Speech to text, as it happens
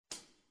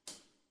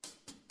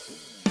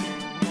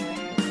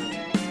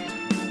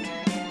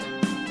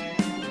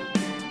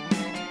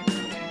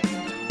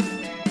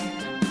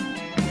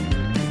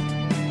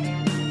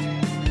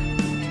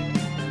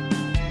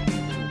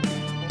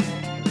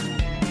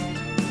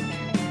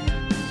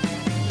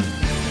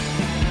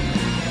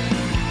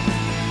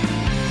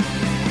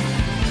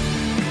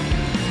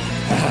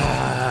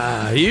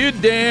You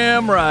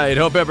damn right.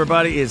 Hope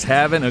everybody is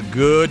having a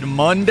good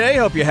Monday.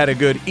 Hope you had a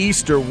good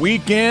Easter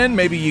weekend.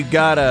 Maybe you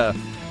got a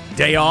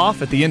day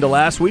off at the end of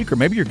last week, or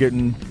maybe you're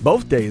getting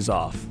both days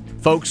off.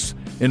 Folks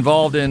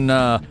involved in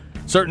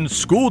certain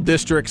school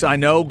districts I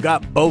know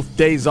got both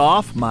days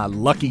off. My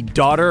lucky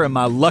daughter and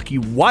my lucky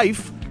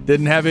wife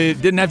didn't have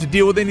to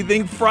deal with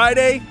anything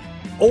Friday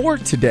or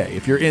today.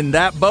 If you're in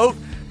that boat,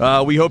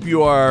 we hope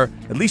you are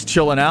at least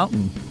chilling out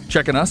and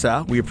checking us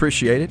out. We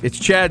appreciate it. It's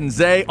Chad and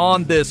Zay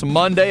on this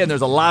Monday, and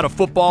there's a lot of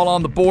football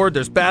on the board.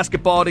 There's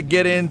basketball to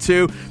get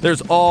into.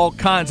 There's all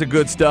kinds of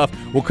good stuff.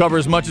 We'll cover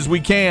as much as we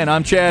can.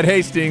 I'm Chad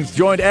Hastings,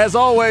 joined as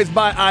always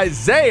by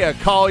Isaiah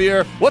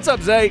Collier. What's up,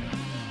 Zay?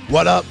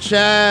 What up,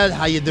 Chad?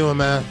 How you doing,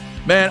 man?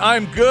 Man,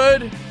 I'm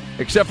good,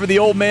 except for the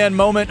old man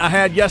moment I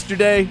had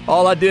yesterday.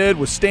 All I did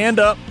was stand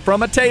up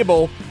from a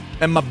table,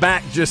 and my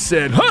back just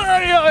said,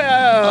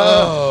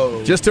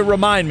 oh. Just to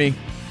remind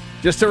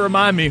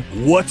me,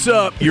 what's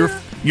up?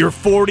 You're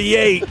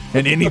 48,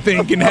 and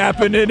anything can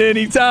happen at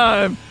any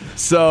time.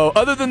 So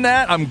other than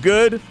that, I'm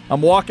good.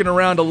 I'm walking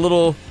around a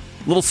little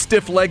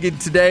stiff-legged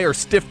today, or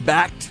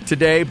stiff-backed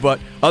today, but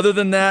other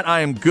than that,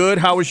 I am good.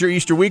 How was your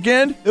Easter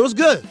weekend? It was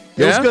good.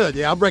 It was good.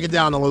 Yeah, I'll break it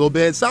down a little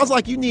bit. It sounds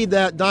like you need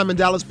that Diamond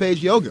Dallas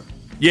Page yoga.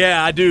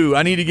 Yeah, I do.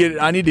 I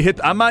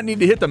might need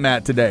to hit the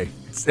mat today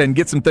and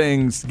get some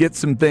things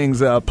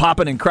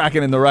popping and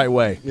cracking in the right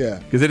way. Yeah.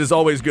 Because it is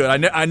always good.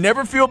 I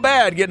never feel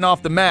bad getting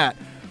off the mat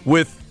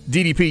with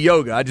DDP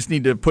yoga. I just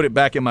need to put it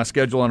back in my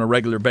schedule on a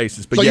regular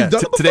basis. But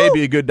so today would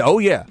be a good day. Oh,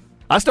 yeah.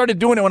 I started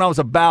doing it when I was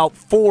about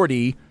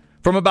 40.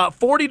 From about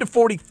 40 to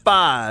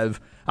 45,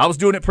 I was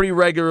doing it pretty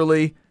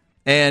regularly.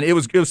 And it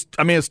was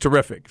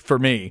terrific for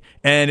me.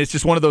 And it's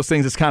just one of those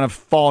things that's kind of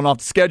fallen off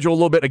the schedule a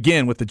little bit,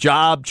 again, with the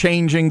job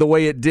changing the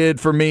way it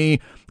did for me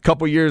a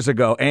couple years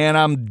ago. And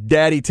I'm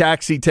daddy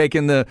taxi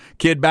taking the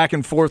kid back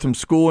and forth from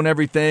school and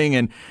everything.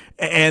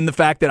 And the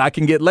fact that I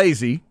can get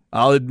lazy,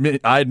 I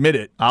admit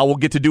it. I will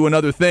get to doing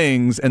other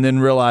things and then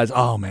realize,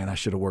 oh, man, I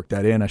should have worked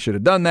that in. I should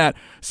have done that.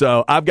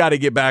 So I've got to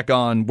get back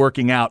on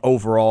working out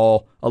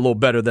overall a little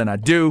better than I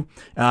do,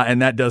 and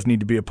that does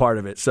need to be a part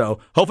of it. So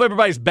hopefully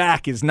everybody's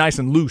back is nice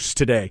and loose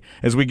today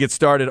as we get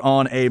started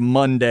on a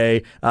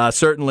Monday.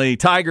 Certainly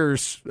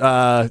Tiger's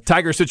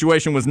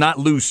situation was not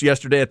loose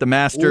yesterday at the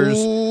Masters.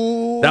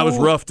 Ooh. That was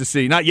rough to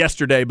see. Not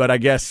yesterday, but I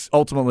guess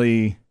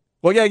ultimately –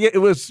 well, yeah, it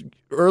was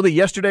early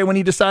yesterday when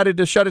he decided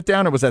to shut it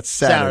down, or was that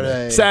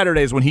Saturday?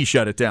 Saturday is when he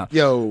shut it down.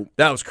 Yo.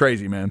 That was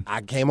crazy, man.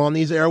 I came on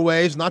these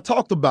airwaves and I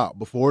talked about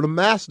before the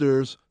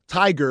Masters,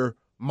 Tiger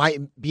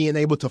might being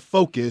able to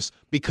focus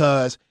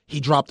because he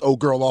dropped old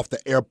girl off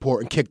the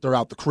airport and kicked her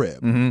out the crib.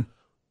 Mm-hmm.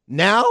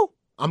 Now,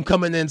 I'm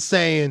coming in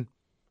saying,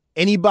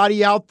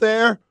 anybody out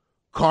there,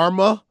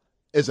 karma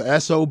is a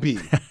SOB.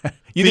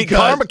 You think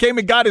karma came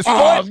and got his foot?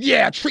 Oh,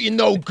 yeah, treating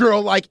no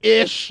girl like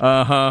ish.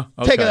 Uh-huh.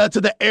 Okay. Taking her to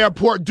the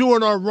airport,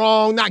 doing her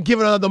wrong, not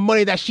giving her the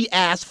money that she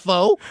asked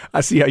for. I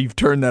see how you've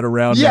turned that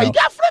around now. You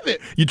got to flip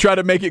it. You try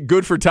to make it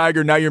good for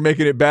Tiger, now you're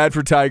making it bad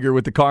for Tiger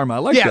with the karma. I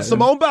like that. Yeah,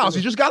 Simone Biles,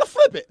 you just got to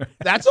flip it.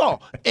 That's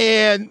all.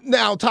 And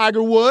now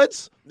Tiger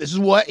Woods, this is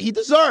what he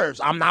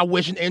deserves. I'm not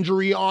wishing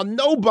injury on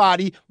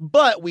nobody,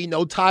 but we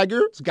know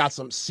Tiger's got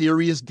some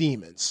serious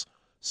demons.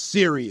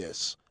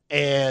 Serious.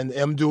 And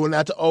him doing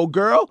that to old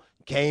girl,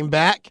 came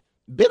back,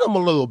 bit him a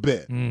little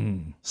bit,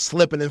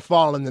 slipping and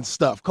falling and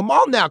stuff. Come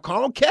on now,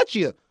 Carl, don't catch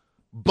you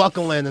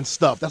buckling and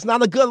stuff. That's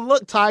not a good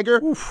look,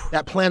 Tiger. Oof.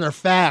 That plantar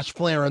fascia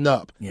flaring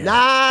up. Yeah.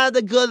 Not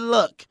a good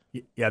look.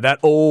 Yeah, that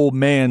old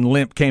man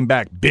limp came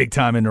back big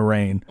time in the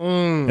rain.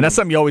 And that's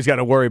something you always got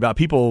to worry about.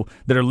 People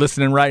that are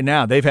listening right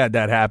now, they've had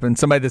that happen.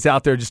 Somebody that's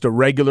out there, just a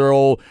regular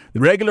old,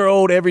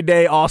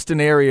 everyday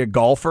Austin area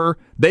golfer,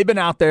 they've been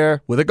out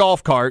there with a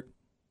golf cart,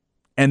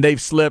 and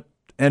they've slipped.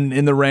 And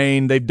in the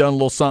rain, they've done a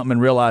little something and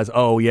realized,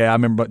 oh, yeah, I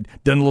remember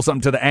done a little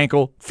something to the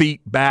ankle,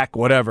 feet, back,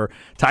 whatever.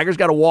 Tiger's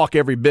got to walk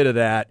every bit of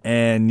that,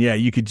 and, yeah,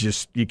 you could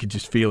just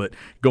feel it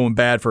going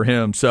bad for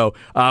him. So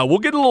we'll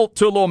get to a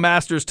little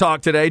Masters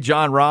talk today.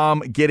 John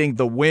Rahm getting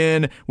the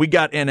win. We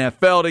got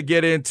NFL to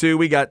get into.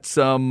 We got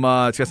some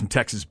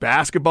Texas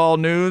basketball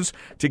news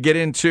to get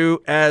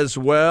into as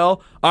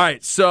well. All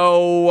right,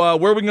 so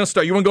where are we going to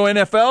start? You want to go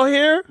NFL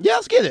here? Yeah,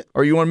 let's get it.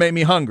 Or you want to make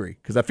me hungry?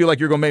 Because I feel like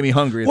you're going to make me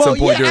hungry at some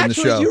point during the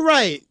show. You're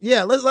right.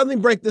 Yeah, let me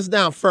break this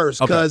down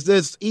first because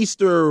this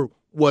Easter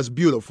was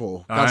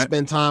beautiful. Got to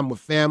spend time with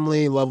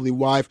family, lovely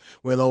wife.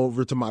 Went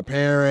over to my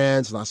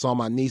parents, and I saw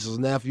my niece's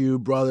nephew,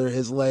 brother,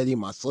 his lady,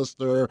 my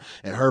sister,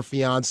 and her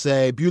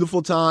fiance.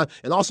 Beautiful time.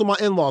 And also my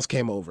in-laws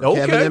came over.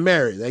 Okay. Kevin and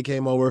Mary. They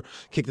came over,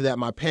 kicked it at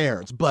my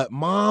parents. But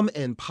Mom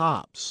and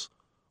Pops,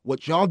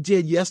 what y'all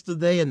did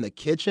yesterday in the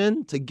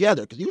kitchen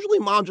together, because usually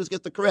Mom just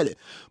gets the credit.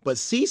 But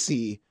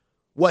Cece,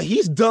 what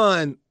he's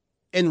done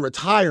in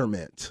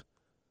retirement,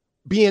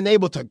 being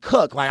able to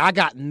cook, like I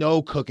got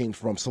no cooking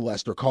from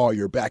Sylvester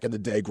Collier back in the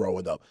day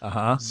growing up.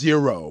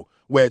 Zero,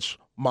 which,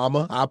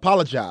 Mama, I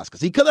apologize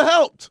because he could have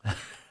helped.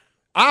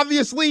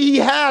 Obviously, he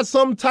has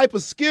some type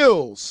of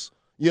skills.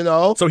 you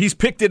know? So he's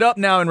picked it up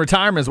now in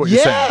retirement is what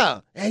you're saying. Yeah,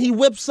 and he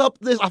whips up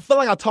this. I feel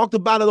like I talked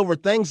about it over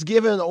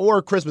Thanksgiving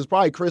or Christmas,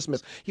 probably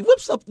Christmas. He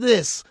whips up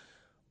this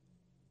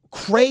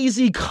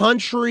crazy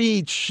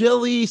country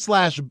chili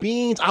 /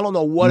 beans. I don't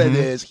know what it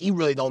is. He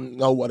really don't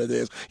know what it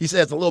is. He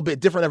says it's a little bit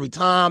different every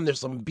time. There's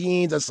some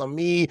beans, there's some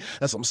meat,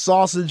 there's some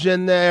sausage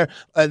in there,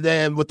 and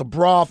then with the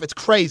broth, it's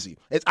crazy.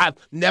 I've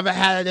never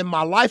had it in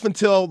my life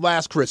until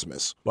last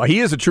Christmas. Well, he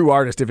is a true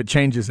artist if it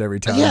changes every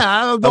time. Yeah,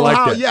 I don't know like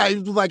how. that. Yeah,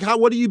 he's like,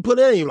 what do you put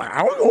in? You're like,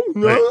 I don't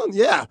know. Right.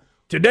 Yeah,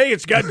 Today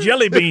it's got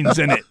jelly beans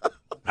in it.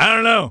 I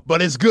don't know.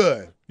 but it's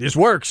good. This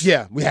works.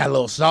 Yeah, we had a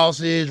little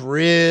sausage,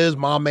 ribs,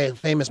 mom made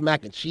famous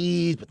mac and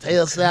cheese,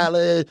 potato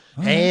salad,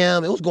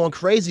 ham. It was going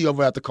crazy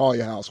over at the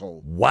Collier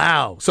household.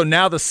 Wow. So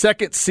now the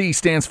second C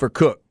stands for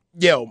cook.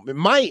 Yo, it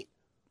might.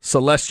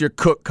 Celestia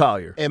Cook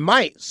Collier. It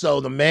might.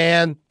 So the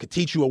man could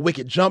teach you a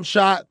wicked jump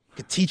shot,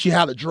 could teach you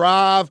how to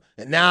drive,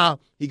 and now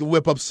he can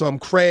whip up some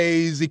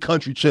crazy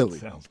country chili.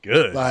 Sounds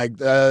good. Like,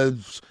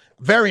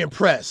 very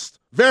impressed.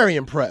 Very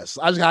impressed.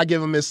 I just got to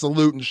give him his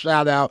salute and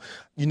shout out.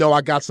 You know,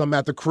 I got some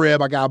at the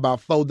crib. I got about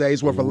 4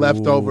 days worth of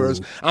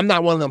leftovers. I'm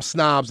not one of them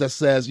snobs that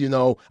says, you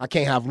know, I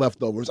can't have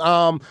leftovers.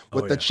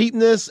 With the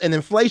cheapness and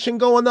inflation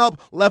going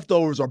up,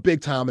 leftovers are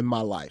big time in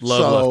my life.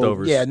 Love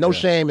leftovers. Yeah, no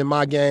shame in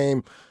my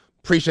game.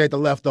 Appreciate the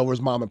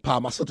leftovers, mom and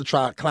pop. My sister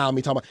tried to clown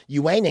me, talking about,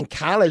 you ain't in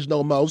college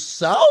no more.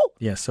 So?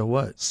 Yeah, so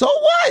what? So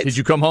what? Did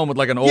you come home with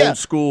like an old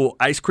school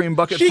ice cream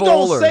bucket she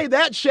full? She gonna say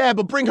that, Chad,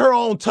 but bring her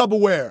own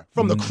Tupperware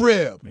from the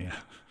crib. Yeah.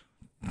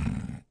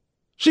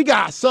 She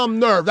got some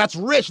nerve. That's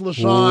rich,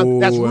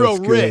 LaShawn. That's real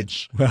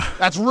rich.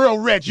 That's real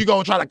rich. You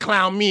gonna try to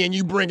clown me and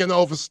you bringing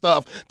over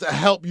stuff to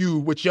help you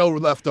with your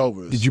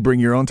leftovers. Did you bring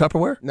your own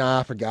Tupperware?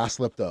 Nah, I forgot. I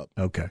slipped up.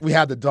 Okay. We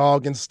had the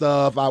dog and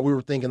stuff. We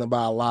were thinking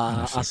about a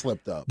lot. I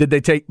slipped up. Did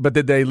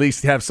they at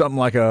least have something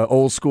like a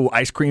old school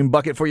ice cream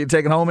bucket for you to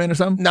take it home in or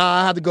something?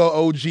 Nah, I had to go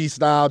OG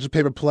style, just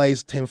paper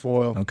plates,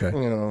 tinfoil. Okay.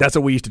 You know. That's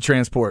what we used to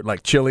transport,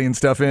 like chili and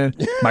stuff in.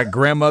 My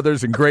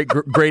grandmothers and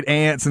great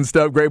aunts and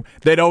stuff,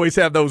 they'd always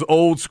have those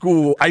old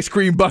school ice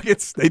cream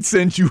buckets. They'd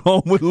send you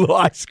home with a little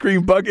ice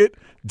cream bucket.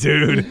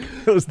 Dude,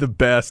 it was the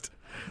best.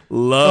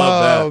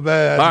 Love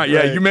that. Man, all right,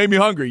 great. Yeah, you made me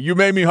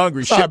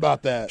hungry. Sorry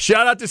about that.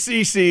 Shout out to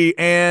Cece,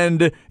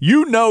 and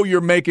you know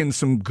you're making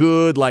some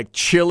good like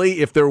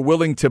chili if they're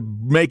willing to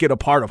make it a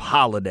part of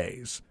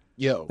holidays.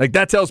 Yo. Like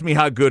that tells me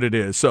how good it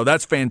is. So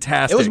that's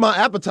fantastic. It was my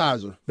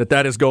appetizer.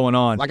 That is going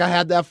on. Like I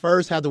had that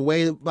first, had to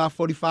wait about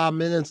 45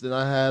 minutes, then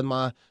I had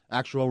my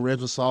actual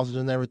ribs with sausage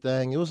and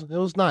everything. It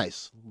was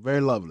nice.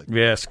 Very lovely.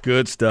 Yes,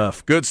 good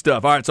stuff. Good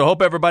stuff. All right, so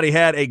hope everybody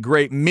had a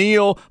great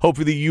meal.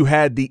 Hopefully you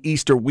had the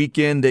Easter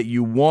weekend that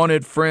you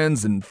wanted,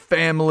 friends and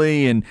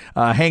family and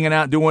hanging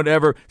out, doing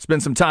whatever.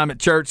 Spend some time at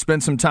church,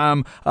 spend some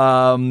time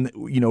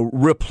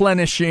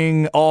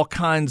replenishing all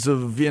kinds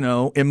of,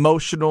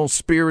 emotional,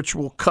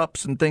 spiritual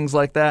cups and things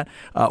like that,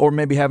 or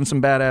maybe having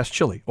some badass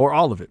chili or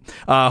all of it.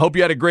 Hope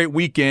you had a great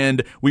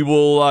weekend. We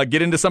will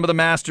get into some of the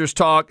Masters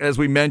talk, as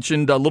we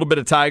mentioned, a little bit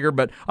of Tiger,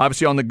 but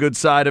obviously on the good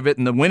side of it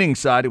and the winning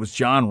side, it was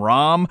Jon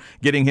Rahm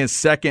getting his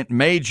second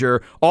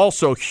major.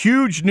 Also,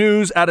 huge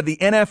news out of the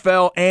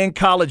NFL and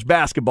college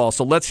basketball.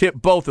 So let's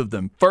hit both of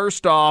them.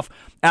 First off,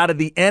 out of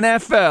the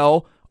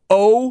NFL,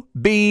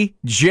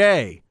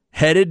 OBJ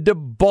headed to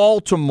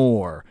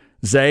Baltimore.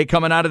 Zay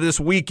coming out of this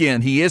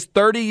weekend. He is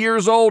 30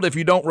 years old, if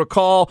you don't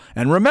recall.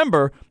 And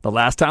remember, the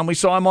last time we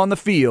saw him on the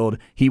field,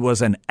 he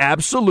was an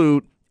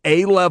absolute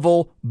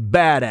A-level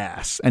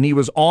badass. And he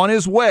was on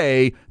his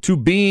way to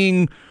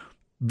being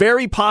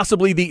very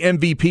possibly the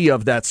MVP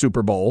of that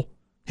Super Bowl.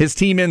 His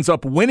team ends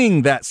up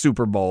winning that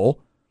Super Bowl.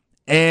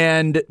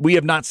 And we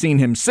have not seen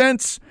him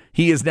since.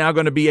 He is now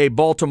going to be a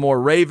Baltimore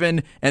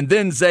Raven. And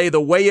then, Zay, the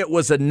way it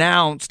was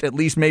announced, at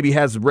least maybe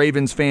has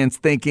Ravens fans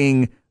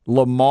thinking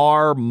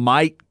Lamar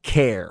might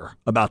care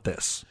about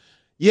this.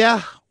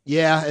 Yeah,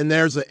 and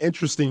there's an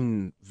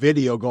interesting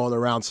video going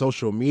around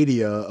social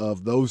media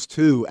of those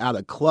two at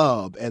a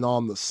club, and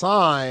on the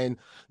sign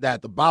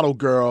that the bottle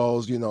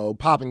girls,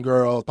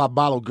 pop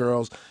bottle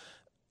girls,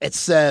 it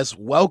says,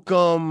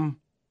 welcome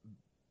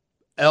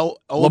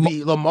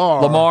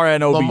Lamar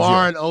and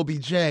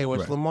OBJ, which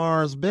right.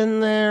 Lamar's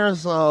been there,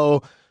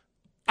 so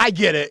I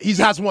get it. He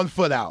has one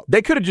foot out.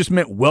 They could have just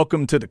meant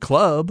welcome to the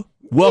club.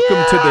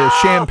 Welcome to the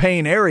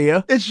Champaign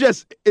area.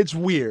 It's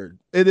weird.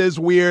 It is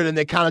weird, and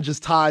it kind of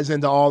just ties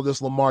into all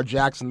this Lamar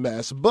Jackson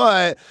mess.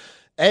 But,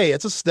 hey,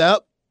 it's a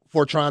step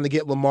for trying to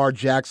get Lamar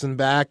Jackson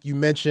back. You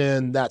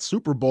mentioned that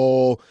Super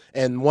Bowl,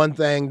 and one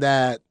thing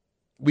that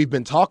we've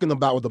been talking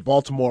about with the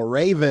Baltimore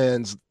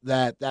Ravens,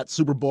 that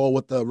Super Bowl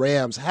with the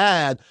Rams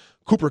had,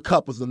 Cooper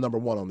Kupp was the number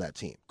one on that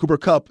team. Cooper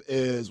Kupp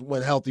is,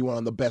 when healthy, one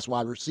of the best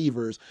wide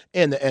receivers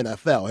in the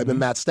NFL. Him and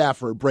Matt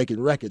Stafford breaking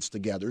records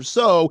together.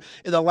 So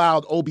it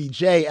allowed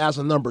OBJ as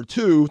a number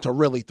two to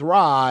really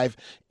thrive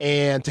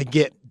and to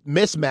get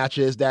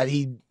mismatches that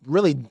he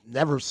really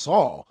never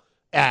saw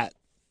at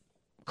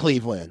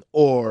Cleveland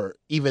or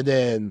even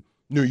in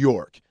New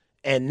York.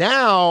 And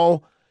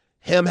now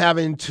him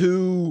having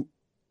two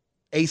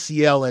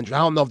ACL injury. I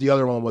don't know if the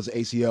other one was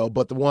ACL,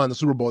 but the one in the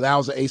Super Bowl, that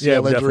was an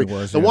ACL injury.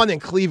 The one in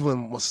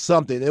Cleveland was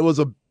something. It was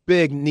a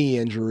big knee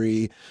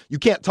injury. You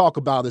can't talk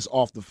about his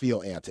off the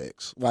field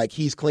antics. Like,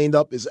 he's cleaned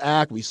up his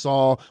act. We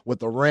saw with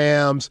the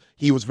Rams,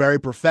 he was very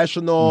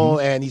professional,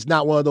 and he's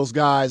not one of those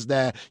guys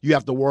that you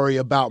have to worry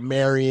about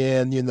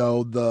marrying,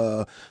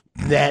 the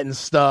net and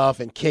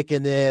stuff and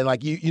kicking it.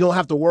 Like, you don't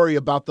have to worry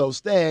about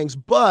those things.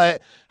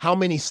 But how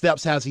many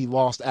steps has he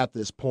lost at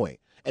this point?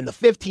 And the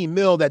 $15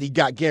 million that he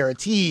got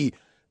guaranteed,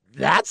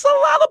 that's a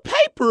lot of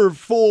paper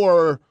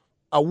for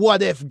a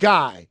what-if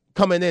guy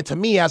coming in to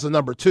me as a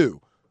number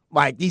 2.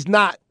 Like, he's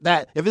not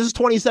that. If this is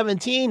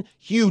 2017,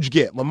 huge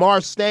get.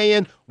 Lamar's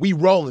staying. We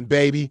rolling,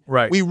 baby.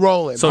 Right. We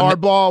rolling. So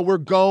Hardball, we're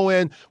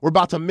going. We're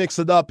about to mix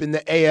it up in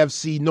the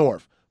AFC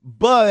North.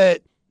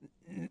 But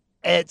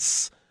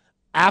it's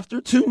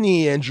after 2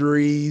 knee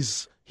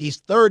injuries. He's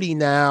 30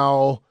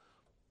 now.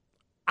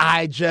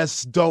 I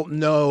just don't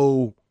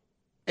know.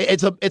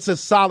 It's a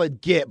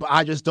solid get, but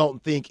I just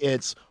don't think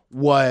it's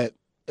what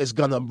is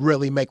going to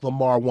really make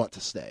Lamar want to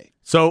stay.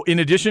 So in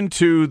addition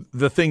to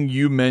the thing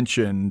you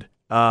mentioned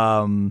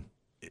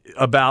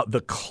about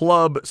the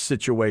club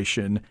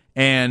situation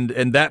and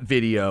that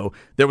video,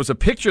 there was a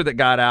picture that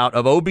got out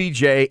of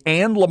OBJ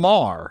and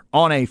Lamar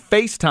on a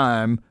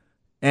FaceTime,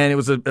 and it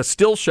was a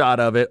still shot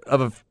of it,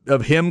 of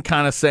him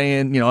kind of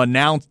saying,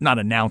 not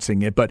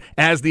announcing it, but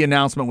as the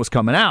announcement was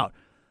coming out.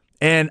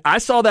 And I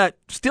saw that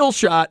still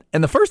shot,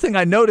 and the first thing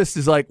I noticed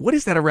is, like, what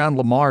is that around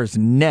Lamar's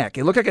neck?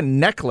 It looked like a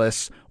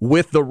necklace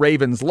with the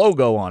Ravens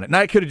logo on it.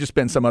 Now, it could have just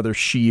been some other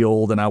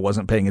shield, and I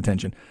wasn't paying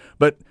attention.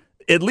 But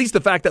at least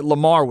the fact that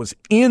Lamar was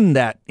in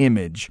that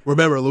image.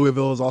 Remember,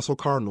 Louisville is also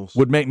Cardinals.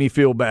 Would make me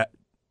feel bad.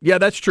 Yeah,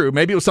 that's true.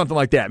 Maybe it was something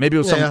like that. Maybe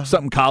it was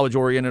something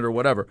college-oriented or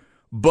whatever.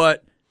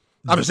 But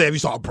I'm just saying, if you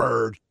saw a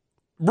bird.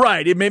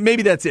 Right.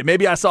 Maybe that's it.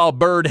 Maybe I saw a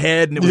bird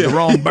head and it was the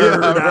wrong bird.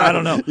 Right. I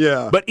don't know.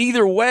 Yeah. But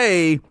either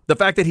way, the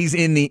fact that he's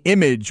in the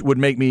image would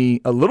make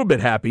me a little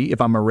bit happy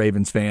if I'm a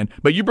Ravens fan.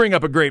 But you bring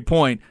up a great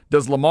point.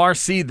 Does Lamar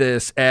see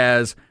this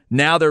as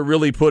now they're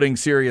really putting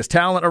serious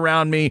talent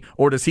around me,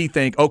 or does he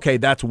think, okay,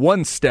 that's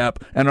one step,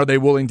 and are they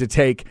willing to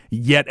take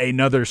yet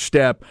another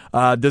step?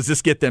 Does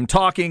this get them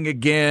talking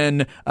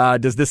again?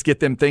 Does this get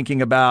them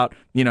thinking about,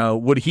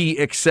 would he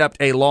accept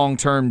a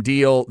long-term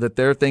deal that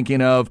they're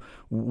thinking of?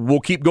 We'll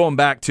keep going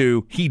back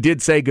to he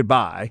did say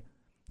goodbye,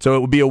 so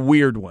it would be a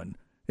weird one.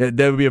 That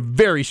would be a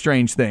very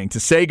strange thing to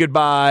say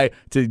goodbye,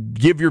 to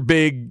give your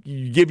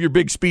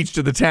big speech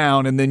to the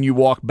town, and then you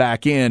walk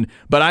back in.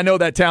 But I know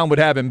that town would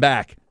have him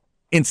back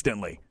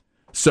instantly.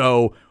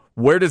 So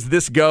where does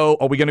this go?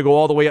 Are we going to go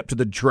all the way up to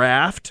the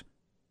draft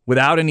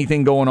without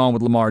anything going on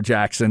with Lamar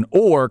Jackson?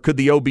 Or could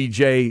the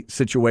OBJ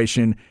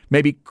situation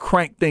maybe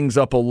crank things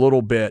up a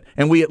little bit?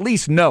 And we at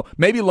least know,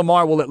 maybe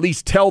Lamar will at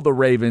least tell the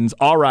Ravens,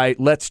 all right,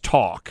 let's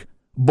talk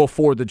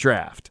before the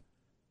draft.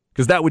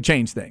 Because that would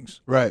change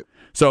things. Right.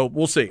 So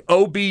we'll see.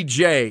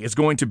 OBJ is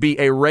going to be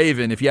a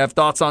Raven. If you have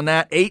thoughts on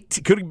that,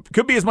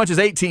 could be as much as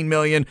 $18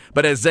 million,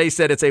 but as Zay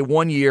said, it's a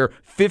 1-year,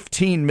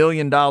 $15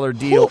 million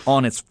deal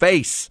on its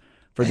face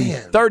for the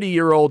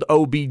 30-year-old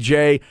OBJ.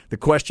 The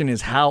question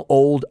is, how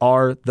old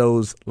are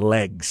those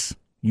legs?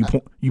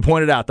 You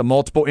pointed out the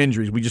multiple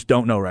injuries. We just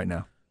don't know right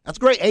now. That's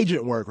great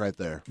agent work right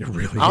there. It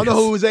really is. I don't know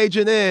who his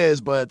agent is,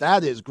 but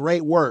that is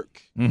great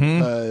work.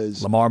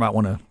 Mm-hmm. Lamar might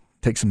want to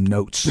take some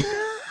notes.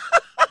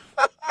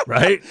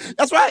 Right?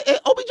 That's right.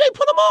 OBJ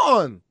put him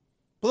on.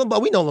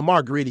 But we know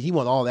Lamar greedy. He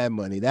want all that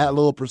money. That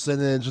little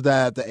percentage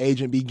that the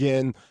agent be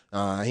getting, he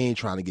ain't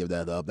trying to give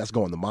that up. That's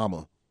going to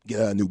mama. Get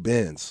a new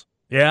Benz.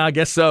 Yeah, I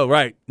guess so.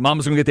 Right.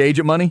 Mama's going to get the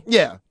agent money?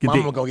 Yeah.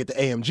 Mama going to get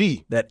the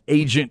AMG. That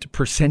agent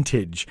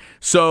percentage.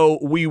 So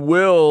we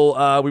will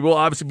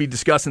obviously be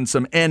discussing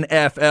some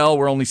NFL.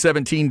 We're only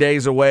 17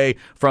 days away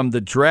from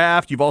the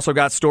draft. You've also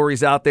got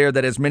stories out there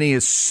that as many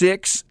as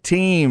 6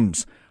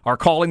 teams are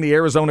calling the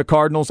Arizona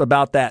Cardinals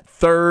about that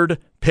third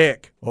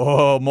pick.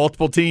 Oh,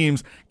 multiple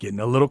teams getting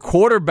a little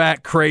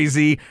quarterback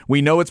crazy.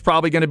 We know it's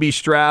probably going to be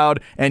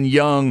Stroud and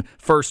Young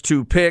first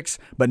 2 picks,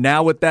 but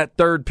now with that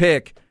third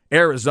pick,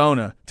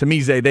 Arizona, to me,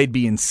 Zay, they'd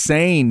be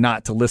insane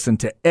not to listen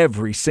to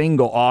every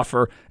single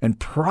offer and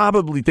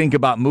probably think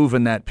about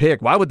moving that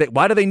pick. Why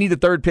do they need the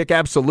third pick?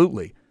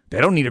 Absolutely. They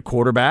don't need a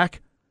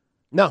quarterback.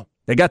 No.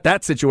 They got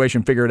that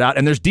situation figured out,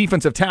 and there's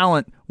defensive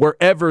talent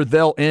wherever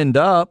they'll end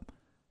up.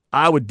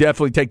 I would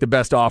definitely take the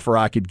best offer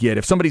I could get.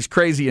 If somebody's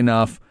crazy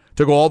enough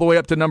to go all the way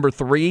up to number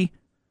 3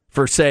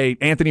 for, say,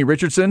 Anthony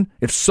Richardson,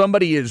 if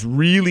somebody is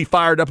really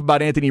fired up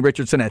about Anthony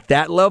Richardson at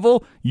that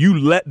level, you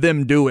let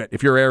them do it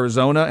if you're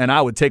Arizona, and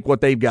I would take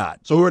what they've got.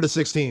 So who are the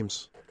 6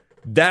 teams?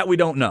 That we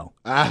don't know.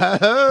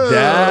 Oh,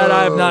 that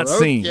I have not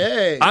seen.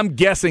 Okay. I'm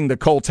guessing the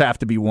Colts have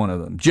to be one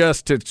of them,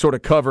 just to sort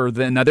of cover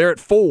them. Now, they're at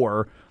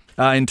 4.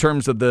 In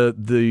terms of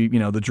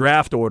the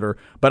draft order,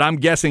 but I'm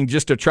guessing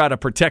just to try to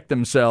protect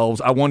themselves,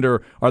 I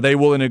wonder, are they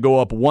willing to go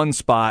up 1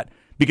 spot?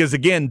 Because,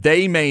 again,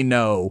 they may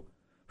know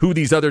who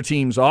these other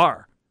teams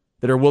are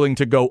that are willing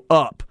to go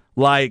up.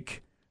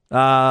 Like,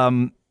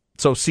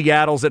 so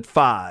Seattle's at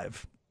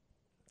 5.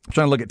 I'm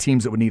trying to look at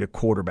teams that would need a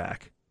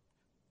quarterback.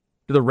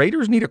 Do the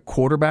Raiders need a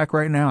quarterback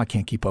right now? I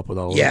can't keep up with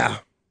all of that. Yeah.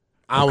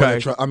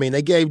 I mean,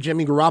 they gave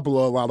Jimmy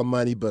Garoppolo a lot of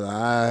money,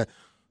 but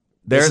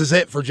this is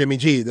it for Jimmy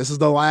G. This is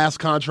the last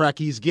contract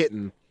he's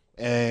getting,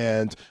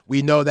 and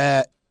we know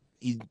that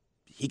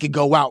he could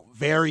go out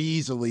very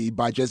easily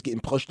by just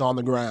getting pushed on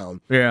the ground.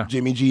 Yeah.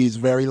 Jimmy G is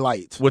very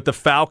light. With the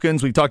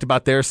Falcons, we talked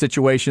about their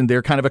situation.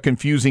 They're kind of a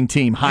confusing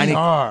team.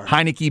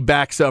 Heineke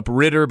backs up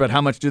Ritter, but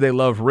how much do they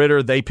love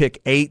Ritter? They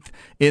pick 8th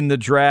in the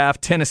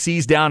draft.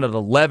 Tennessee's down at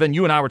 11.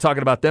 You and I were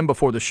talking about them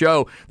before the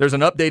show. There's an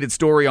updated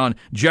story on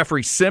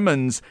Jeffrey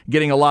Simmons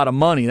getting a lot of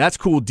money. That's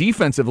cool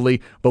defensively,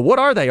 but what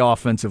are they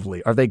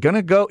offensively? Are they going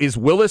to go? Is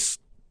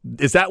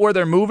that where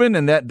they're moving,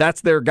 and that's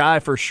their guy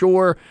for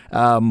sure?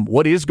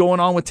 What is going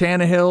on with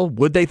Tannehill?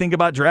 Would they think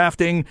about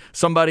drafting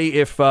somebody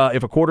if a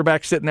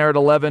quarterback's sitting there at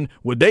 11?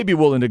 Would they be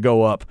willing to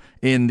go up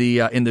in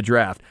the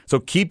draft? So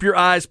keep your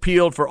eyes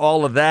peeled for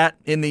all of that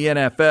in the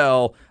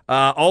NFL.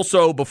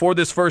 Also, before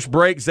this first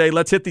break, Zay,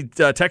 let's hit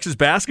the Texas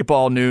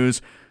basketball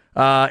news.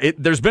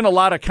 There's been a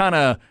lot of kind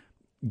of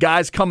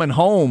guys coming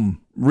home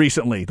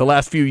recently, the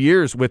last few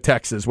years with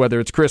Texas, whether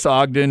it's Chris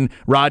Ogden,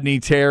 Rodney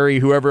Terry,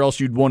 whoever else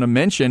you'd want to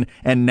mention.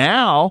 And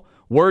now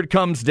word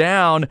comes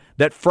down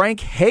that Frank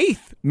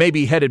Haith may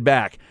be headed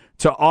back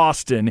to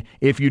Austin.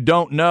 If you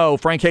don't know,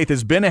 Frank Haith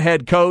has been a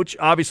head coach,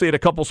 obviously at a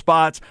couple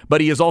spots,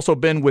 but he has also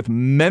been with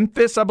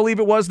Memphis, I believe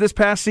it was, this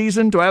past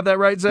season. Do I have that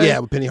right, Zay? Yeah,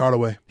 with Penny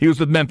Hardaway. He was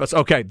with Memphis.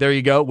 Okay, there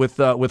you go, with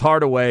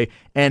Hardaway.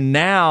 And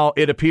now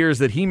it appears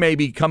that he may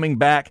be coming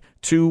back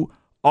to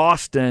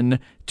Austin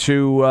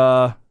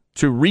to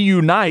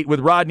reunite with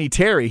Rodney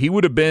Terry. He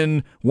would have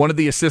been one of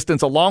the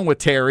assistants along with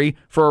Terry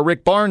for a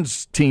Rick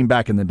Barnes team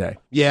back in the day.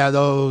 Yeah,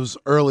 those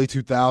early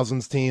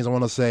 2000s teams, I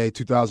want to say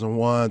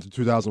 2001 to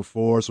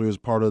 2004, so he was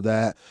part of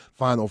that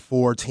Final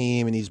Four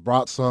team, and he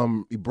brought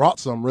some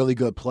really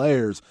good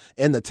players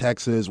into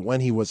Texas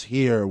when he was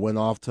here. Went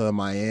off to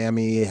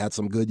Miami, had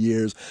some good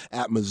years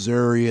at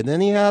Missouri, and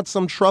then he had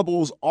some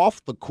troubles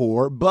off the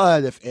court,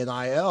 but if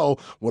NIL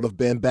would have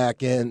been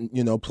back in,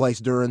 place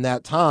during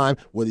that time,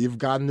 would he have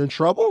gotten in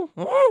trouble?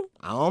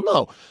 I don't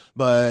know.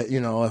 But,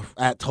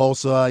 at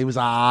Tulsa, he was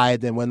all right,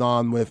 then went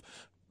on with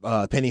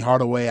Penny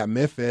Hardaway at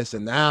Memphis,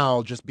 and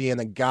now just being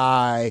a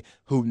guy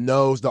who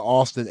knows the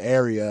Austin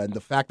area, and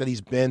the fact that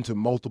he's been to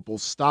multiple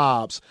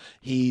stops,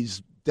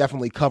 he's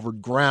definitely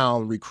covered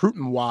ground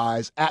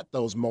recruiting-wise at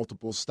those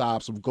multiple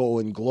stops of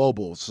going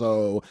global.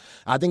 So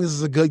I think this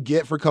is a good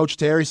get for Coach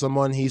Terry,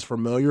 someone he's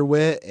familiar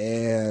with,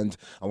 and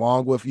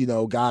along with,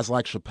 guys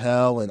like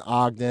Chappelle and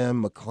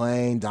Ogden,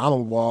 McClain,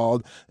 Donald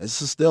Wald,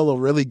 this is still a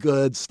really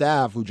good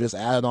staff who just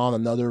added on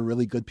another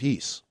really good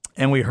piece.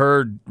 And we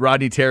heard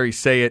Rodney Terry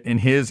say it in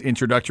his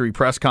introductory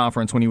press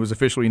conference when he was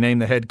officially named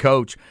the head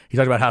coach. He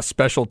talked about how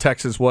special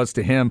Texas was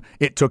to him.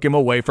 It took him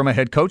away from a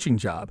head coaching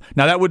job.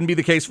 Now, that wouldn't be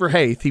the case for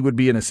Haith. He would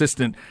be an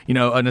assistant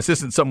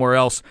somewhere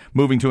else,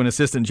 moving to an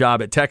assistant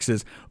job at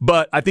Texas.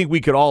 But I think we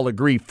could all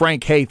agree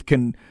Frank Haith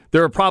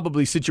there are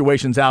probably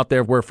situations out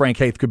there where Frank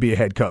Haith could be a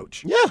head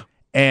coach. Yeah.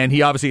 And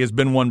he obviously has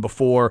been one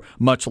before,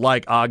 much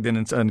like Ogden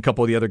and a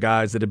couple of the other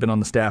guys that have been on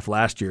the staff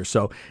last year.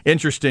 So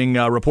interesting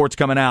reports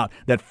coming out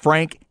that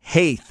Frank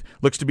Haith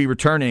looks to be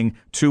returning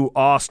to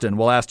Austin.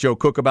 We'll ask Joe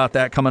Cook about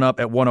that coming up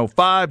at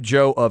 1:05.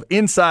 Joe of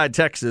Inside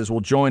Texas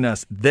will join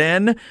us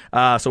then.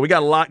 So we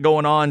got a lot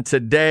going on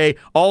today.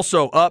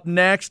 Also up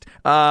next,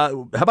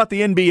 how about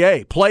the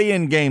NBA?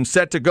 Play-in game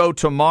set to go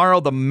tomorrow.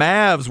 The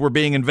Mavs were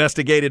being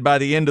investigated by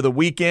the end of the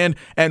weekend.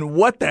 And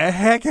what the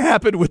heck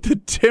happened with the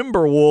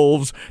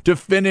Timberwolves to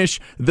finish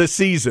the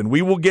season?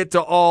 We will get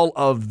to all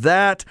of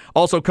that.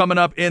 Also coming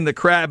up in the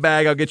crab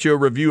bag, I'll get you a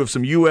review of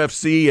some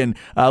UFC and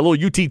a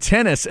little UT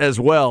tennis as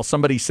well.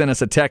 Somebody sent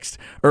us a text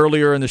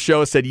earlier in the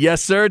show, said,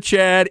 "Yes, sir,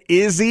 Chad,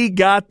 Izzy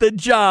got the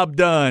job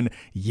done."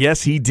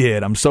 Yes, he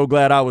did. I'm so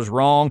glad I was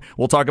wrong.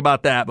 We'll talk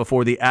about that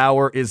before the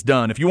hour is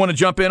done. If you want to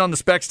jump in on the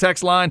Specs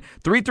text line,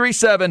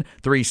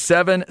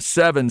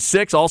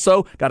 337-3776.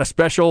 Also, got a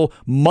special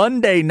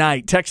Monday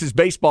night Texas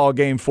baseball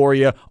game for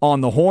you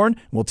on the horn.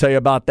 We'll tell you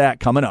about that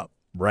coming up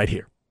right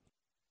here.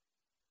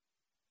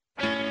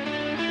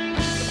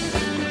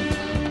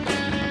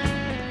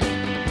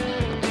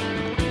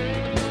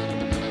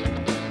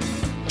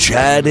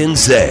 Chad and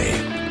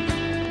Zay.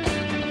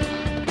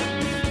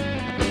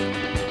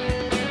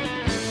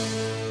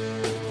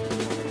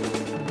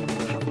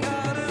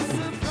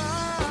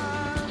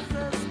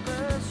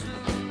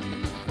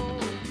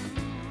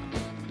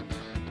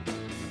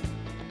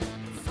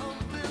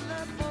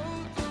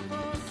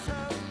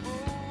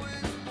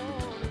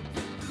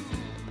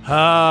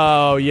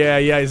 Oh, yeah.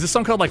 Is this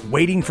song called, like,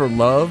 Waiting for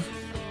Love?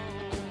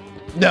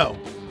 No.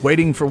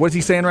 Waiting for, what's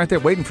he saying right there?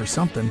 Waiting for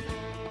something.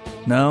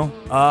 No?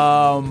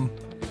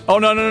 Oh,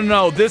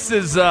 no. This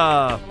is,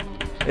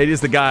 it is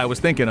the guy I was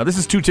thinking of. This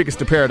is 2 Tickets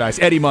to Paradise,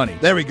 Eddie Money.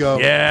 There we go.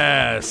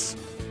 Yes.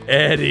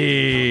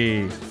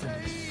 Eddie.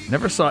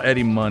 Never saw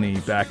Eddie Money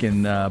back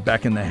in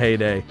the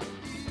heyday.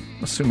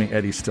 I'm assuming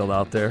Eddie's still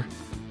out there.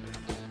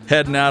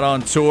 Heading out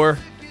on tour.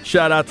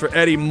 Shout out for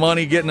Eddie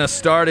Money getting us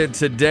started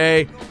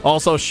today.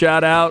 Also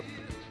shout out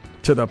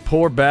to the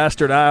poor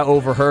bastard I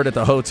overheard at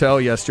the hotel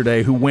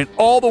yesterday who went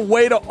all the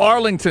way to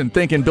Arlington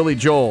thinking Billy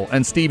Joel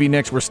and Stevie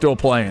Nicks were still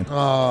playing.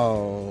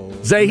 Oh,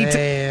 Zay,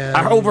 man.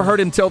 I overheard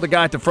him tell the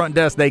guy at the front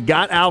desk they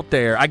got out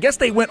there. I guess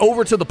they went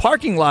over to the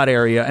parking lot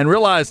area and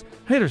realized,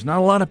 hey, there's not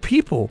a lot of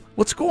people.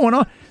 What's going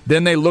on?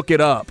 Then they look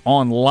it up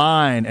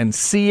online and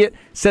see it.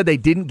 Said they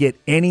didn't get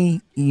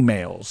any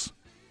emails.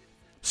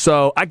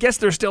 So I guess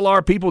there still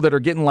are people that are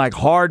getting like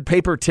hard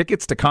paper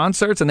tickets to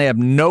concerts and they have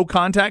no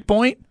contact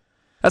point.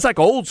 That's like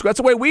old school. That's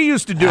the way we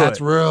used to do it. That's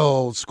real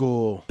old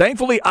school.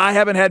 Thankfully, I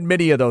haven't had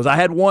many of those. I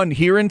had one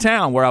here in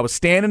town where I was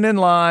standing in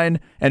line,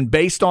 and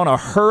based on a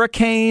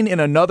hurricane in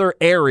another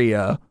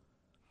area,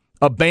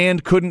 a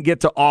band couldn't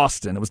get to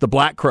Austin. It was the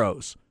Black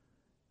Crowes,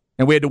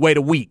 and we had to wait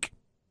a week.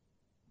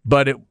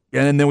 And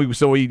then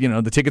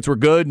the tickets were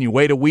good, and you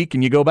wait a week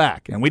and you go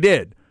back, and we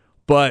did.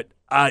 But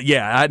I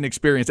hadn't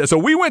experienced that. So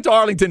we went to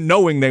Arlington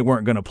knowing they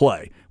weren't going to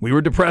play. We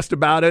were depressed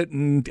about it,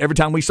 and every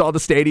time we saw the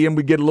stadium,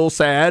 we'd get a little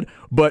sad.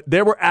 But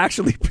there were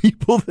actually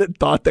people that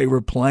thought they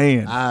were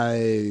playing.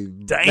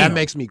 That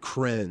makes me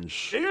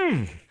cringe.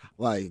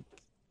 Like,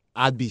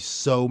 I'd be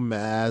so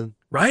mad.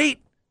 Right?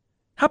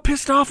 How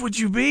pissed off would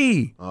you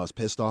be? I was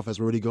pissed off as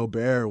Rudy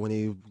Gobert when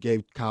he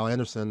gave Kyle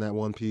Anderson that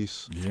one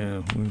piece.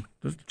 Yeah,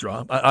 there's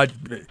drama.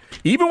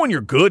 Even when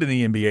you're good in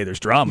the NBA, there's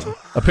drama.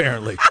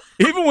 Apparently,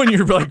 even when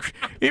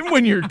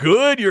you're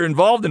good, you're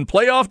involved in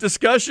playoff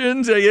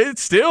discussions.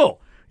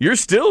 You're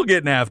still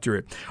getting after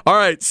it. All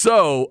right,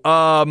 so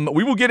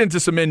we will get into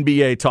some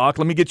NBA talk.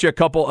 Let me get you a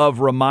couple of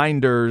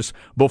reminders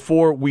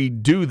before we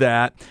do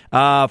that.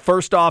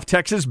 First off,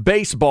 Texas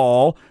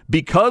baseball,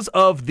 because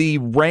of the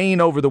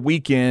rain over the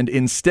weekend,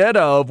 instead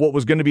of what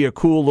was going to be a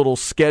cool little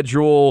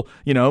schedule,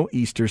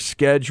 Easter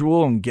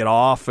schedule and get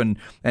off and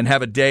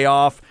have a day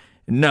off,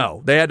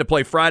 no, they had to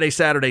play Friday,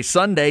 Saturday,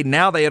 Sunday.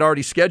 Now they had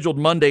already scheduled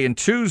Monday and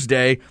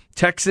Tuesday.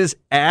 Texas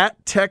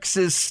at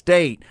Texas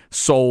State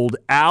sold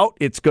out.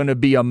 It's going to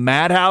be a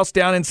madhouse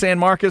down in San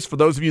Marcos. For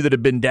those of you that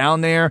have been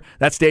down there,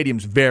 that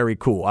stadium's very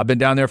cool. I've been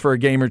down there for a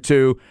game or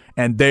two,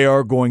 and they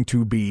are going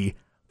to be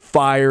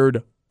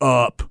fired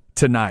up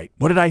tonight.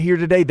 What did I hear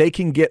today? They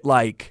can get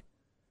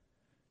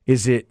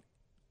is it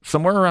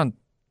somewhere around?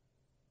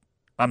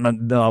 I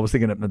was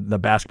thinking of the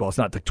basketball. It's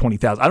not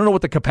 20,000. I don't know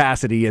what the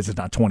capacity is. It's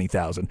not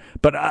 20,000.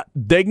 But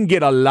they can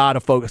get a lot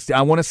of folks.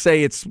 I want to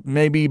say it's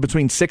maybe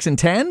between 6 and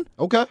 10.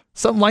 Okay.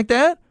 Something like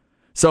that.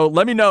 So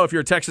let me know if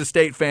you're a Texas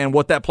State fan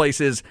what that place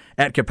is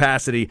at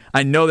capacity.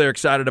 I know they're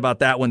excited about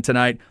that one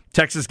tonight.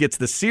 Texas gets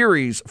the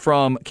series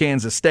from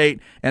Kansas State,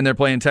 and they're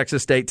playing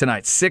Texas State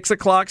tonight. 6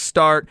 o'clock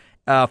start.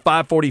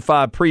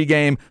 5:45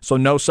 pregame, so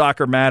no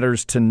soccer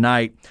matters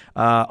tonight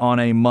on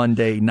a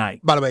Monday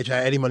night. By the way,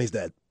 Chad, Eddie Money's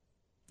dead.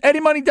 Eddie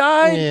Money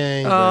died? Yeah,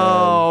 he's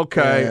oh,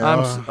 dead. okay.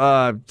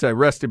 Yeah. Say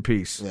rest in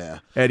peace. Yeah.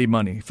 Eddie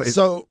Money.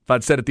 If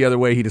I'd said it the other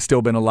way, he'd have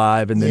still been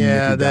alive. And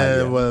then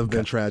that would have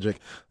been tragic.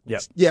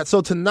 Yep. Yeah,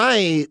 so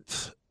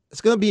tonight,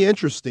 it's going to be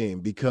interesting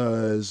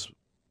because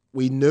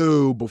we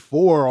knew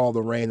before all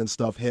the rain and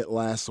stuff hit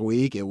last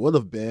week, it would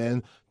have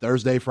been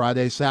Thursday,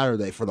 Friday,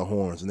 Saturday for the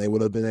Horns, and they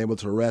would have been able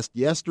to rest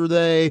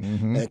yesterday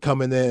and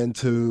coming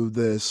into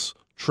this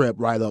trip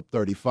right up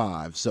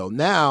 35. So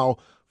now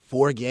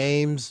 4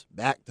 games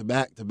back to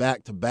back to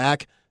back to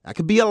back. That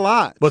could be a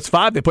lot. Well, it's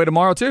 5. They play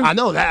tomorrow, too. I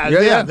know that.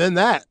 Yeah. Then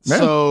that. Yeah.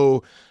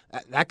 So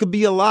that could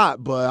be a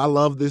lot, but I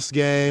love this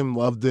game.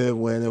 Loved it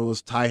when it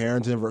was Ty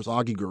Harrington versus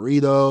Augie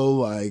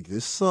Garrido.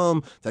 This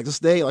Texas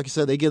State, like you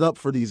said, they get up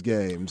for these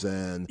games,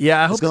 and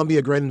it's going to be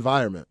a great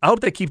environment. I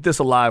hope they keep this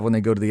alive when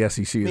they go to the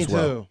SEC as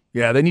well. Me too.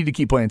 Yeah, they need to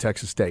keep playing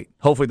Texas State.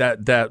 Hopefully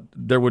that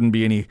there wouldn't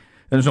be any.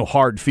 There's no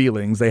hard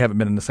feelings. They haven't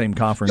been in the same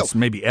conference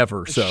maybe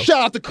ever. So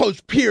shout out to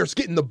Coach Pierce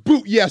getting the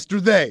boot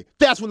yesterday.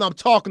 That's what I'm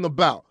talking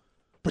about.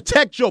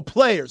 Protect your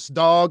players,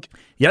 dog.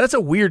 Yeah, that's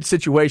a weird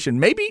situation.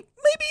 Maybe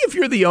if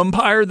you're the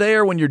umpire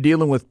there when you're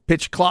dealing with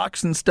pitch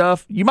clocks and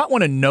stuff, you might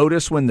want to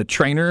notice when the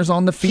trainer is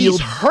on the field.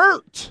 He's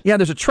hurt. Yeah,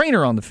 there's a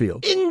trainer on the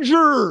field.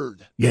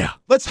 Injured. Yeah.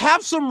 Let's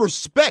have some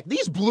respect.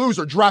 These Blues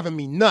are driving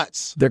me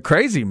nuts. They're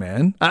crazy,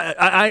 man.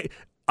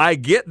 I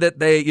get that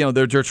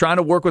they're trying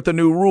to work with the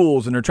new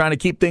rules and they're trying to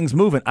keep things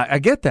moving. I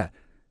get that.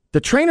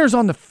 The trainer's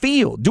on the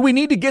field. Do we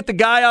need to get the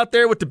guy out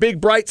there with the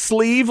big bright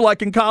sleeve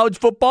like in college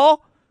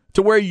football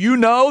to where you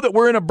know that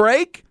we're in a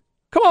break?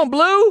 Come on,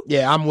 Blue.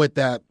 Yeah, I'm with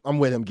that. I'm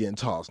with him getting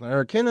tossed. Now,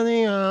 Eric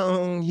Kennedy,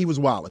 he was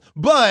wilding.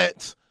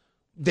 But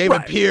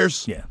David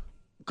Pierce,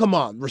 come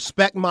on,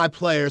 respect my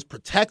players,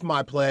 protect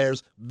my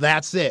players.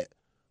 That's it.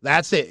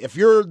 If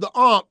you're the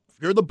ump,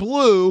 if you're the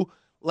Blue,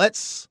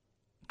 let's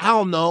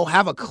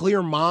have a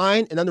clear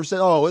mind and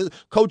understand,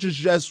 coach is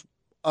just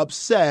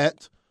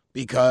upset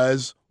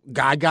because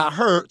guy got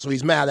hurt, so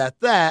he's mad at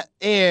that,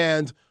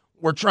 and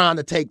we're trying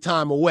to take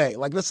time away.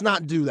 Let's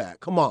not do that.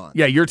 Come on.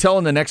 Yeah, you're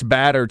telling the next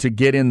batter to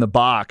get in the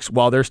box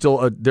while they're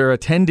still they're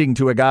attending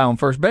to a guy on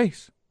first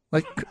base.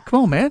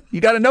 Come on, man.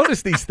 You got to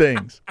notice these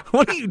things.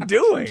 What are you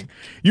doing?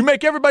 You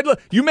make everybody look.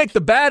 You make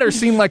the batter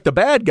seem like the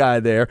bad guy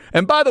there.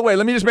 And by the way,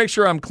 let me just make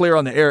sure I'm clear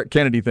on the Eric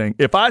Kennedy thing.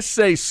 If I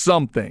say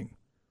something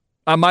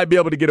I might be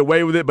able to get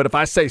away with it, but if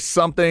I say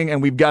something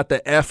and we've got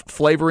the F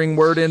flavoring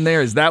word in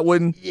there, is that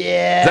when?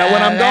 Yeah. Is that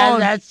when I'm gone?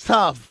 That's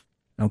tough.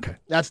 Okay.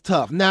 That's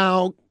tough.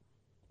 Now,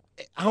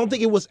 I don't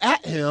think it was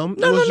at him.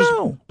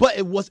 No. But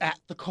it was at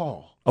the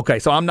call. Okay,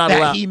 so I'm not that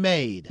allowed. He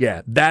made.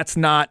 Yeah, that's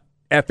not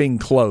effing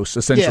close,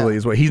 essentially,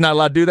 is what. He's not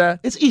allowed to do that?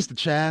 It's Easter,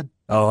 Chad.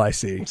 Oh, I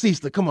see. It's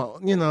Easter. Come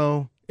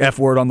on, F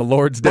word on the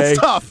Lord's Day. It's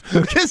tough.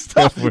 It's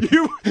tough.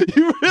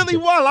 You really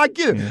won. I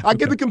get it. I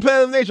get the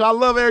competitive nature. I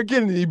love Eric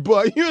Kennedy,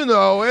 but you're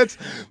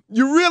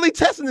really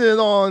testing it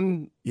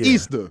on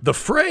Easter. The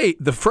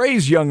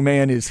phrase, young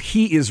man, is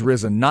he is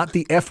risen, not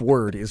the F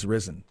word is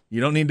risen.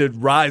 You don't need to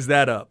rise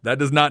that up. That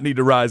does not need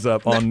to rise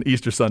up on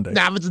Easter Sunday.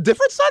 Now, if it's a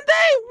different Sunday,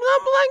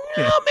 I'm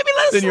like, maybe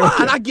let it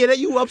slide. I get it.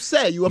 You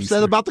upset. You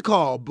upset about the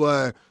call,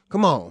 but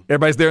come on.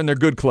 Everybody's there in their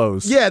good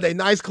clothes. Yeah, they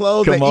nice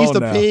clothes. They Easter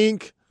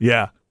pink.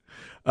 Yeah.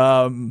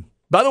 By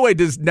the way,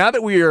 now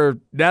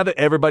that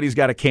everybody's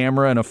got a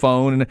camera and a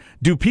phone,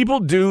 do people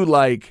do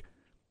like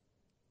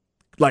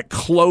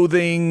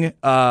clothing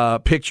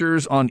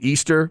pictures on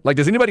Easter? Like,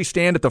 does anybody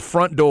stand at the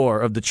front door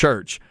of the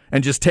church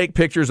and just take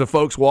pictures of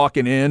folks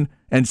walking in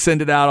and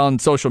send it out on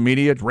social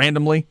media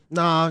randomly?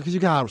 Nah, because you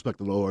gotta respect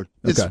the Lord.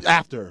 Okay. It's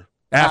afterwards.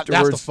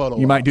 That's the photo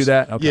you might do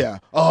that? Okay. Yeah.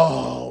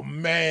 Oh,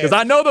 man. Because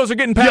I know those are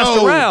getting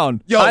passed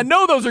around. I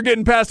know those are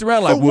getting passed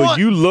around. Like, will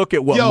you look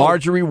at what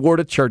Marjorie wore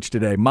to church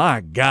today?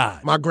 My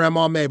God. My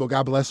grandma Mabel,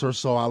 God bless her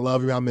soul. I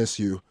love you. I miss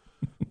you.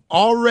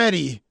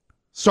 Already,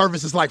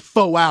 service is like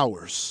 4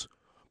 hours.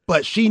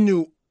 But she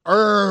knew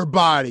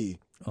everybody.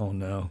 Oh,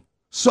 no.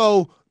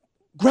 So,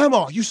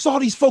 Grandma, you saw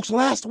these folks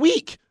last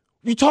week.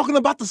 You're talking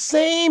about the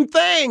same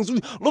things.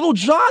 Little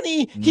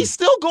Johnny, he's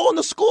still going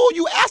to school.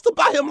 You asked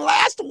about him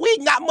last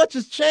week. Not much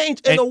has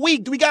changed in a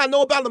week. Do we got to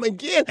know about him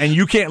again? And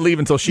you can't leave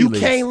until she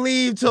leaves. You can't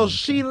leave till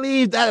she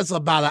leaves. That is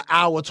about an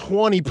hour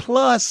 20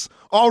 plus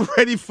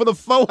already for the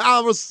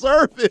 4-hour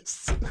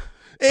service.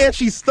 And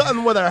she's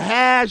stunting with her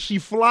hat. She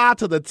fly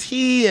to the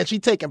T, and she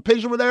taking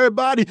pictures with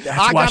everybody.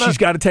 That's why she's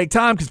got to take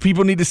time, because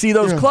people need to see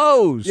those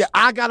clothes. Yeah,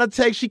 I got to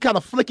take. She kind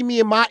of flicking me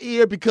in my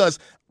ear because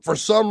for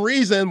some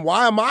reason,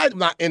 why am I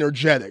not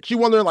energetic? She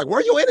wondering, like,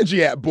 where's your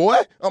energy at, boy?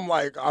 I'm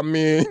like,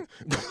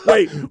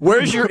 Wait,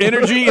 where's your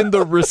energy in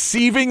the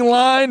receiving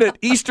line at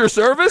Easter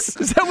service?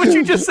 Is that what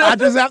you just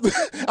said?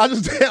 I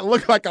just can't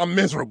look like I'm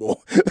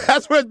miserable.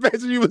 That's what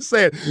basically you were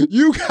saying.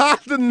 You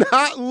got to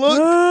not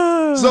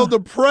look so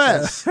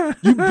depressed.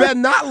 You better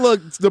not look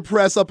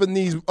depressed up in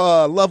these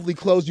lovely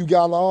clothes you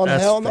got on.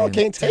 Hell no,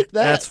 can't take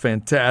that. That's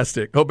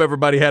fantastic. Hope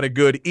everybody had a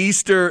good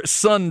Easter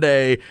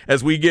Sunday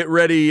as we get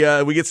ready,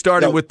 we get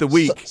started with the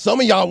week.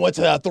 Some of y'all went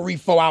to that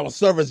 3-4 hour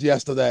service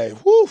yesterday.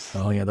 Whew.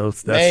 Oh yeah,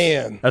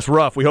 that's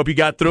rough. We hope you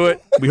got through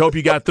it.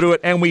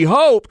 And we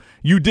hope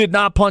you did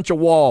not punch a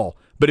wall.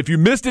 But if you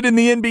missed it in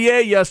the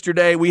NBA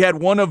yesterday, we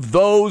had one of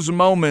those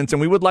moments, and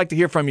we would like to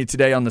hear from you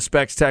today on the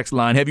Specs text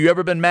line. Have you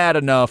ever been mad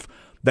enough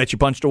that you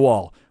punched a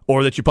wall?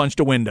 Or that you punched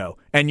a window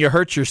and you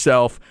hurt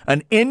yourself?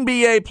 An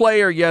NBA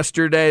player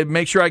yesterday,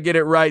 make sure I get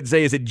it right,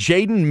 Zay, is it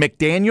Jaden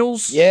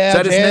McDaniels? Yeah, is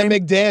that his name?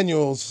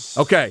 McDaniels.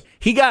 Okay.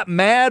 He got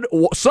mad.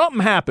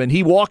 Something happened.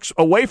 He walks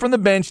away from the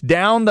bench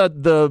down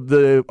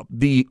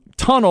the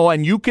tunnel,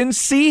 and you can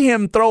see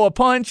him throw a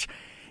punch.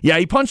 Yeah,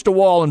 he punched a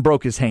wall and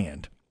broke his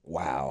hand.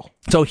 Wow.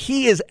 So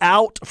he is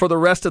out for the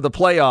rest of the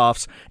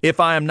playoffs, if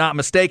I am not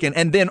mistaken.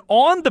 And then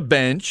on the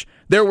bench,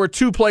 there were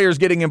two players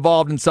getting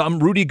involved in something.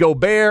 Rudy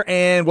Gobert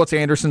and what's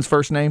Anderson's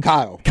first name?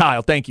 Kyle,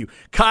 thank you.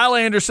 Kyle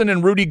Anderson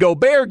and Rudy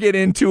Gobert get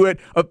into it.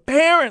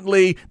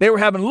 Apparently, they were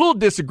having a little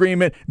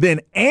disagreement.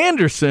 Then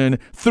Anderson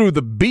threw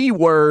the B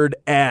word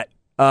at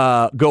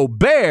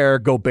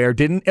Gobert. Gobert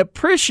didn't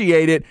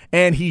appreciate it,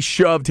 and he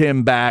shoved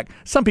him back.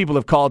 Some people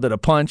have called it a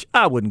punch.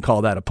 I wouldn't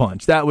call that a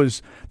punch. That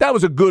was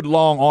a good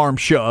long arm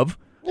shove.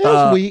 It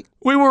was weak.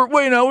 We're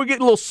getting a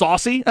little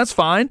saucy. That's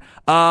fine.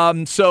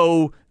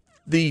 So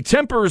the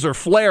tempers are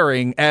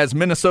flaring as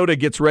Minnesota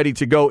gets ready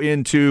to go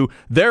into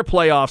their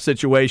playoff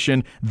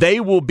situation. They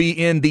will be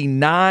in the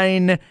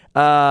 9.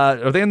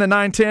 Are they in the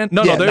 9-10?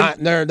 No,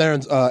 they're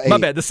in 8. My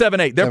bad. The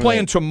 7-8. They're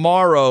playing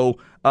tomorrow.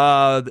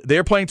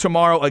 They're playing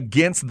tomorrow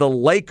against the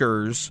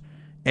Lakers,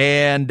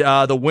 and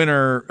the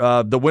winner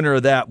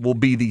of that will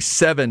be the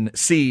 7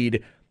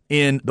 seed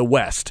in the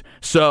West.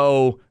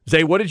 So,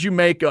 Zay, what did you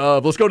make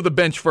of? Let's go to the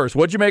bench first.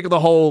 What did you make of the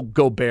whole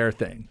Gobert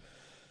thing?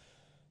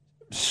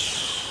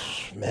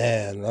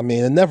 Man, I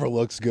mean, it never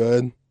looks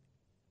good.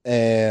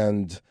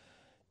 And,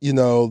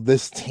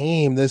 this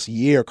team this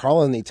year,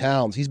 Karl-Anthony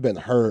Towns, he's been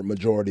hurt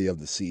majority of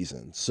the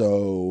season.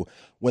 So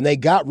when they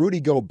got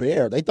Rudy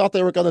Gobert, they thought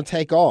they were going to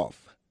take off.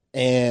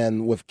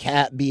 And with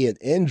Cat being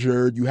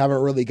injured, you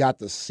haven't really got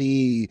to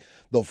see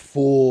the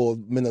full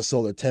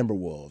Minnesota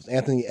Timberwolves.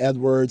 Anthony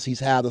Edwards, he's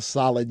had a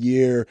solid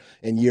year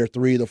in year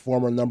 3, the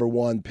former number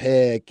 1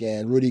 pick.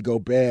 And Rudy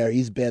Gobert,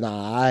 he's been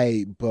all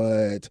right,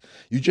 but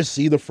you just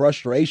see the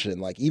frustration.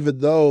 Like, even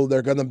though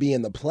they're going to be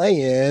in the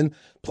play-in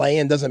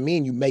doesn't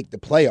mean you make the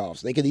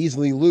playoffs. They could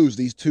easily lose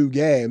these 2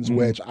 games,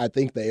 which I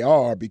think they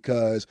are,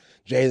 because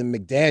Jaden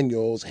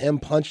McDaniels, him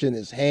punching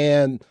his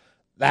hand,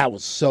 that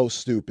was so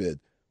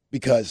stupid.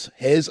 because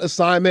his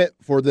assignment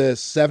for the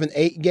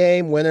 7-8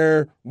 game,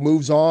 winner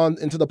moves on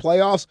into the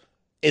playoffs,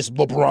 is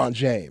LeBron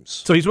James.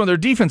 So he's one of their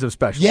defensive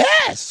specialists.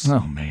 Yes.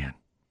 Oh, man.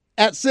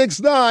 At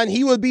 6'9",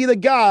 he would be the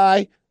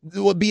guy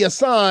that would be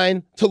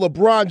assigned to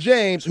LeBron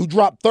James, who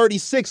dropped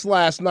 36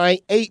 last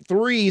night, 8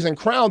 threes, and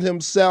crowned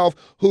himself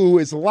who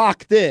is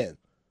locked in.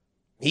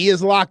 He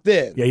is locked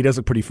in. Yeah, he does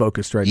look pretty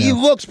focused right now. He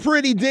looks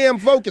pretty damn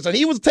focused, and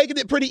he was taking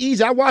it pretty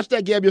easy. I watched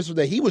that game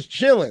yesterday. He was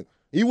chilling.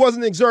 He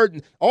wasn't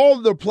exerting. All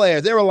of the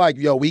players, they were like,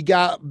 yo, we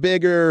got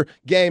bigger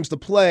games to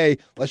play.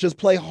 Let's just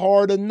play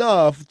hard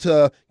enough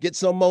to get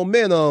some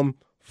momentum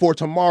for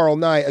tomorrow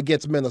night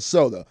against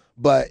Minnesota.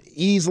 But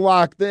he's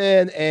locked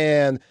in,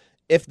 and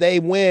if they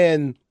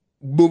win,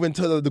 moving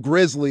to the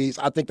Grizzlies,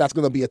 I think that's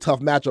going to be a tough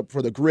matchup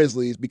for the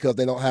Grizzlies because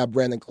they don't have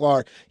Brandon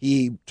Clark.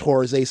 He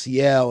tore his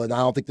ACL, and I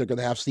don't think they're going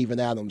to have Steven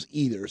Adams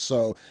either.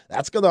 So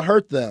that's going to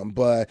hurt them.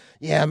 But,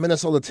 yeah,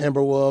 Minnesota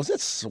Timberwolves,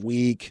 it's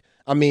weak.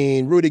 I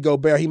mean, Rudy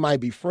Gobert, he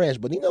might be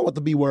French, but he know what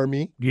the B word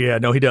mean. Yeah,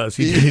 no, he does.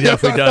 He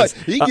definitely does.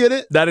 He get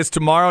it. That is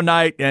tomorrow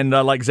night, and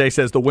like Zay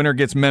says, the winner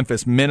gets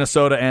Memphis.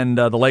 Minnesota and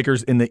the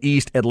Lakers in the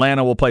East.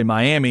 Atlanta will play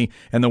Miami,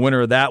 and the winner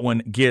of that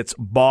one gets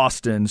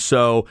Boston.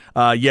 So,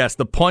 yes,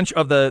 the punch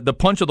of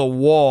the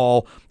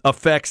wall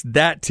affects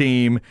that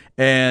team,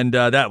 and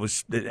that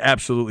was an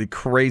absolutely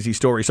crazy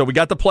story. So we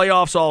got the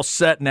playoffs all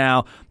set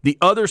now. The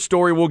other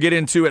story we'll get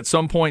into at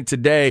some point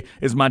today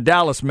is my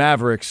Dallas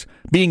Mavericks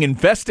being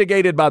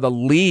investigated by the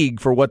league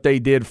for what they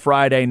did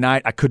Friday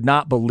night. I could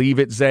not believe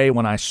it, Zay,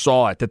 when I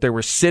saw it, that they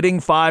were sitting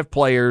 5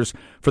 players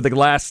for the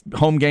last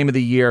home game of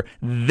the year.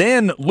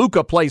 Then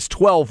Luka plays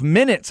 12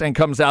 minutes and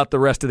comes out the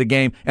rest of the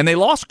game, and they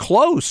lost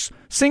close,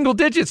 single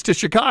digits to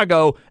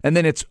Chicago, and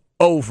then it's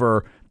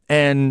over.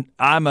 And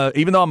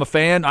even though I'm a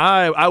fan,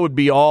 I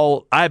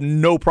have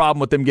no problem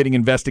with them getting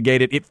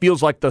investigated. It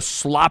feels like the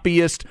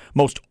sloppiest,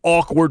 most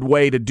awkward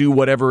way to do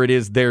whatever it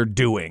is they're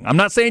doing. I'm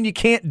not saying you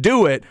can't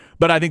do it,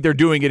 but I think they're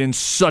doing it in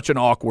such an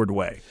awkward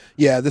way.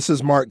 Yeah, this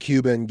is Mark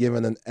Cuban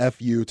giving an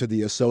FU to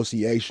the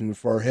association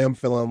for him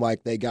feeling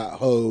like they got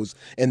hosed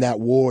in that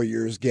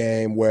Warriors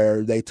game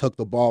where they took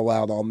the ball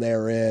out on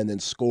their end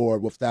and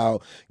scored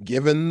without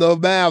giving the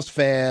Mavs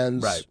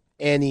fans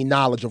any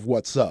knowledge of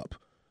what's up.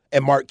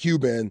 And Mark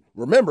Cuban,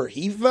 remember,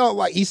 he felt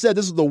like he said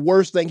this is the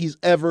worst thing he's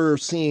ever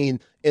seen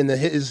in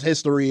his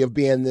history of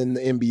being in the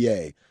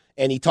NBA.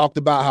 And he talked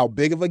about how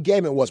big of a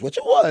game it was, which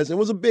it was. It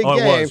was a big game.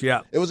 It was,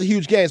 yeah. It was a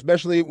huge game,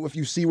 especially if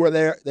you see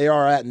where they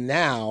are at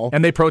now.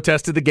 And they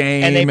protested the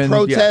game. And they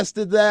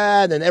protested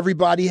that, and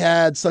everybody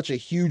had such a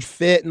huge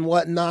fit and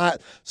whatnot.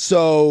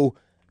 So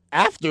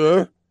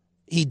after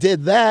he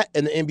did that,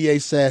 and the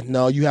NBA said,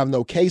 no, you have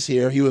no case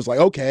here, he was like,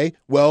 okay,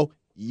 well,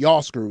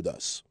 y'all screwed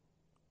us.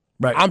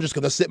 Right. I'm just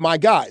going to sit my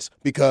guys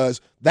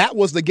because that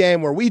was the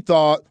game where we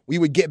thought we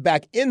would get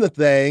back into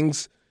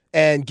things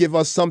and give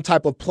us some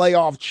type of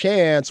playoff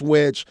chance,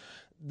 which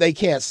they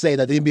can't say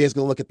that the NBA is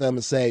going to look at them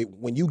and say,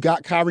 when you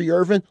got Kyrie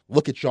Irving,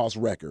 look at y'all's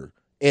record.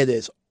 It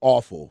is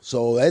awful.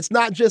 So it's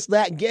not just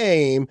that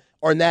game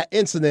or that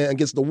incident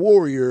against the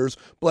Warriors,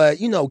 but,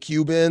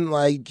 Cuban,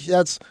 like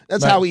that's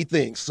how he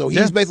thinks. So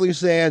he's basically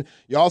saying,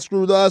 y'all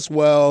screwed us,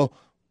 well,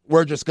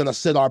 we're just going to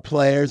sit our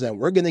players and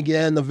we're going to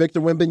get in the Victor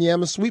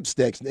Wembanyama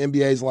sweepstakes. And the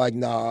NBA's like,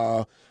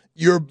 nah,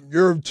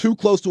 you're too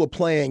close to a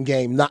play-in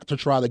game not to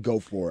try to go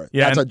for it.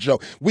 Yeah, that's a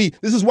joke.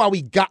 This is why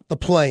we got the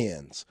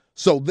play-ins.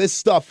 So this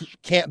stuff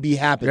can't be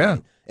happening. Yeah.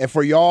 And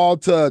for y'all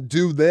to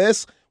do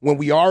this when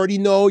we already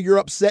know you're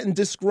upset and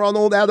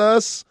disgruntled at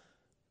us,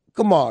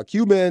 come on,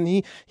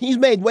 Cuban, he's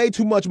made way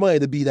too much money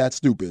to be that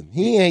stupid.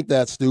 He ain't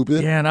that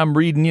stupid. Yeah, and I'm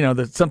reading,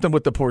 something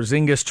with the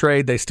Porzingis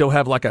trade. They still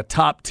have like a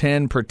top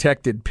 10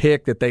 protected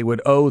pick that they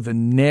would owe the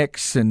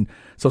Knicks. And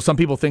so some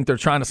people think they're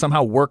trying to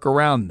somehow work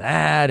around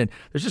that. And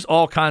there's just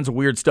all kinds of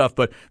weird stuff.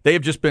 But they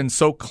have just been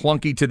so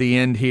clunky to the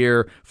end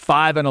here.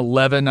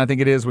 5-11, I think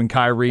it is, when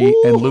Kyrie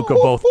and Luka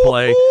both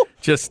play.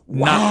 Just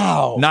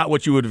not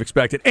what you would have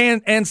expected.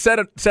 And set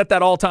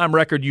that all-time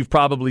record you've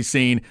probably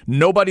seen.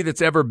 Nobody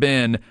that's ever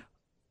been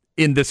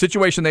in the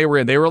situation they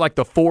were like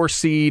the 4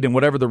 seed and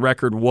whatever the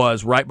record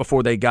was right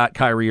before they got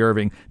Kyrie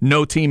Irving.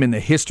 No team in the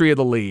history of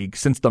the league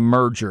since the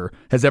merger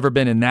has ever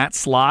been in that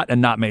slot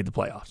and not made the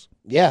playoffs.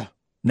 Yeah.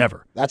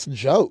 Never. That's a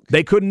joke.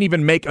 They couldn't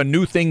even make a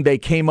new thing they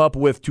came up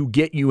with to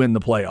get you in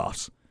the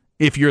playoffs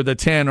if you're the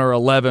 10 or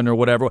 11 or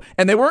whatever.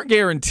 And they weren't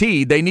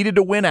guaranteed. They needed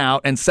to win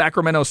out, and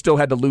Sacramento still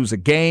had to lose a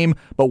game.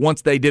 But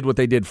once they did what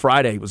they did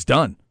Friday, it was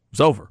done. It's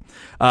over.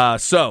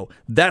 So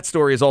that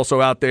story is also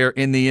out there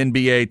in the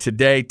NBA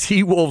today.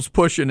 T-Wolves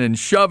pushing and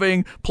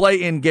shoving.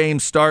 Play-in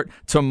games start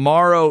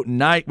tomorrow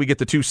night. We get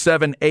the 2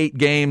 7-8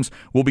 games.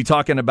 We'll be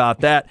talking about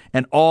that.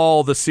 And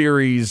all the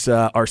series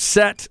are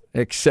set,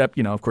 except,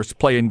 of course,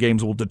 play-in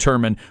games will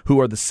determine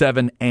who are the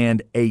 7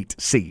 and 8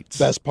 seeds.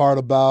 Best part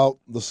about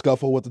the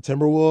scuffle with the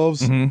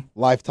Timberwolves,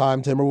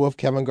 lifetime Timberwolf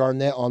Kevin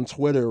Garnett on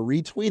Twitter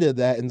retweeted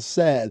that and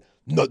said,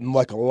 nothing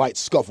like a light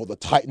scuffle to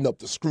tighten up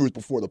the screws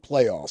before the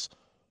playoffs.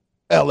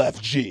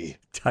 LFG.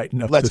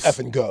 Tighten up. Let's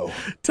effing go.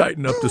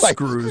 Tighten up the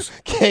screws.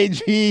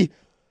 KG,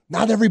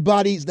 not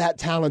everybody's that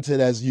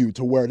talented as you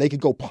to where they could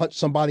go punch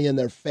somebody in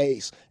their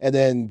face and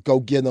then go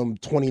get them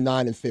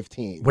 29 and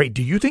 15. Wait,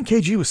 do you think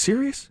KG was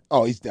serious?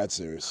 Oh, he's dead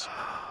serious.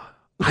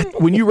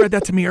 When you read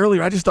that to me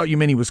earlier, I just thought you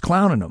meant he was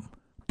clowning him.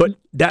 But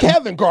that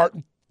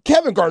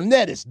Kevin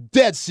Garnett is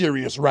dead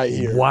serious right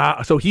here.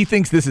 Wow. So he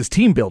thinks this is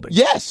team building.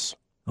 Yes.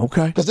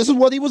 Okay. Because this is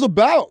what he was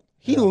about.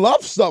 He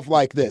loved stuff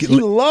like this. He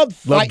loved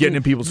fighting. Loved getting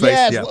in people's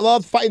face. Yes,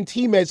 loved fighting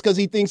teammates because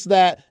he thinks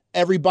that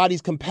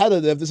everybody's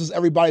competitive. This is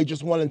everybody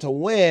just wanting to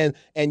win,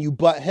 and you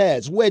butt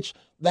heads, which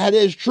that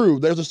is true.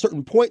 There's a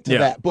certain point to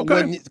that. But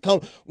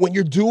when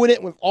you're doing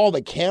it with all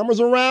the cameras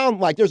around,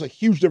 like there's a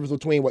huge difference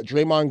between what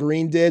Draymond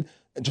Green did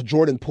to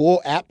Jordan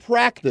Poole at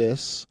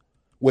practice,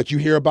 which you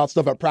hear about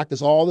stuff at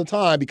practice all the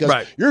time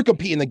because you're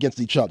competing against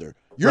each other.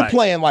 You're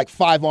playing like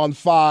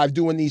 5-on-5,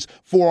 doing these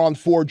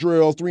 4-on-4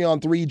 drills,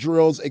 3-on-3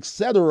 drills,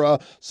 etc.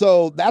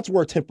 So that's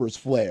where tempers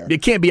flare. You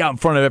can't be out in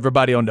front of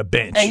everybody on the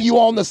bench. And you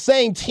on the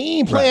same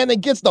team playing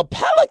against the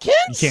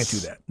Pelicans? You can't do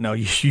that. No,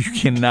 you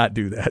cannot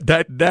do that.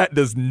 That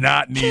does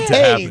not need to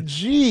happen.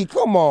 Gee,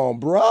 come on,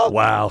 bro.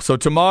 Wow. So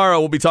tomorrow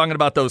we'll be talking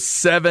about those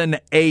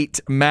 7-8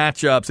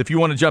 matchups. If you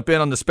want to jump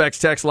in on the Specs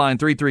text line,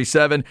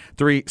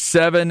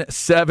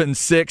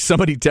 337-3776.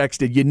 Somebody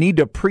texted, you need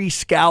to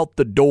pre-scout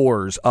the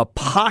doors. A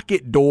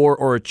pocket door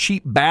or a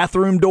cheap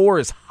bathroom door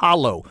is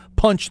hollow.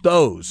 Punch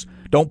those.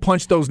 Don't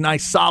punch those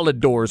nice solid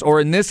doors.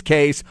 Or in this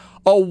case,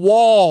 a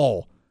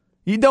wall.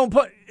 You don't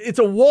put. It's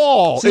a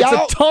wall. See, it's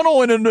a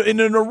tunnel in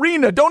an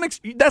arena.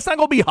 That's not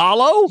going to be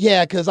hollow.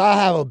 Yeah, because I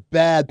have a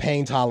bad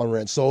pain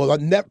tolerance, so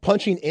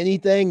punching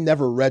anything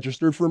never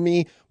registered for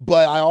me.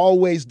 But I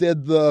always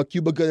did the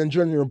Cuba Gooding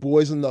Jr.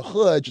 Boys in the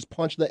Hood. Just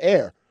punch the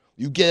air.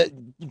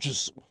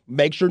 Just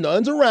make sure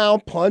nothing's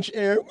around, punch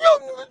air.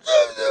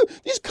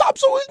 These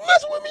cops always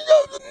messing with me.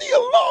 Leave me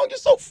alone. You're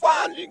so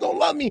fine. You're going to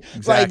love me.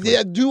 Exactly.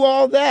 Like, do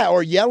all that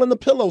or yell in the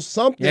pillow,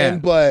 something.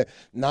 But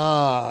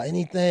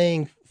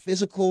anything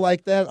physical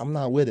like that, I'm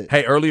not with it.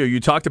 Hey, earlier you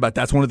talked about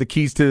that's one of the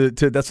keys to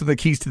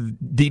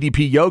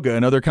DDP yoga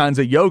and other kinds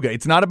of yoga.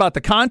 It's not about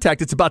the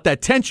contact; it's about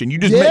that tension. You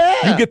just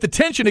you get the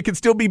tension; it can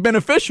still be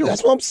beneficial.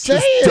 That's what I'm saying.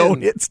 Just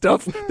don't hit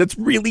stuff that's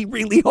really,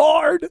 really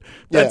hard.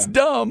 That's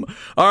dumb.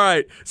 All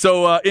right,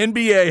 so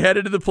NBA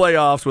headed to the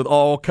playoffs with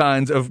all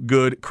kinds of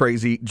good,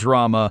 crazy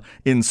drama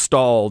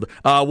installed.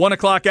 1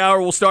 o'clock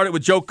hour, we'll start it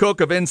with Joe Cook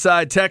of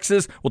Inside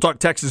Texas. We'll talk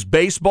Texas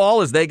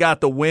baseball as they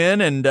got the win,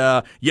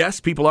 and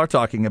yes, people are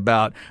talking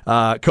about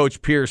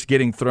Coach Pierce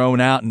getting thrown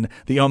out and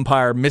the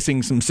umpire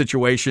missing some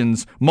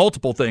situations,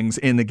 multiple things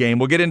in the game.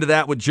 We'll get into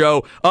that with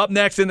Joe. Up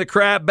next in the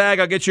crab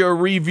bag, I'll get you a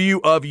review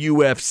of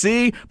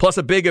UFC, plus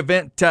a big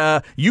event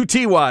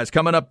UT-wise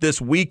coming up this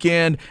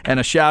weekend, and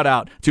a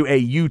shout-out to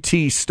a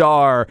UT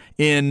star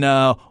in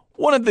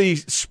one of the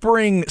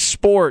spring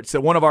sports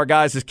that one of our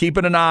guys is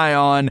keeping an eye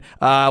on.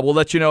 We'll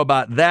let you know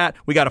about that.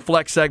 We got a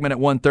flex segment at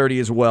 1:30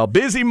 as well.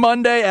 Busy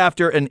Monday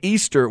after an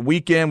Easter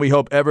weekend. We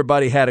hope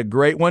everybody had a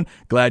great one.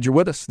 Glad you're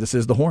with us. This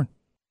is The Horn.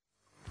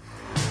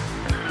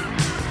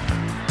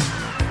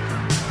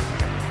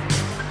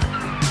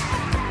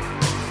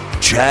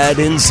 Chad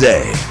and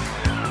Zay.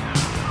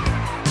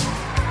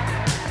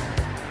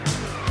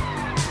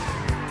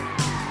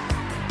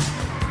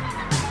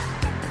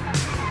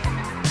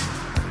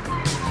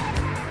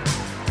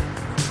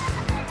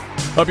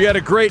 Hope you had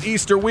a great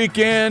Easter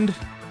weekend.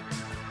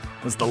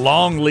 That's the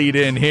long lead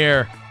in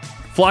here.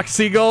 Flock of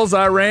seagulls,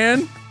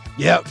 Iran.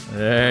 Yep.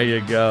 There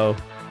you go.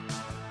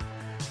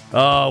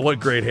 Oh, what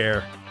great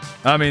hair.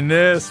 I mean,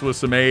 this was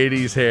some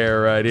 80s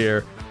hair right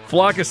here.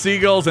 Flock of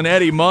Seagulls and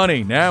Eddie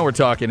Money. Now we're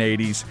talking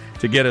 80s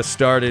to get us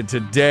started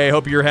today.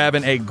 Hope you're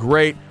having a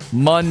great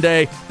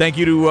Monday. Thank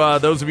you to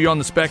those of you on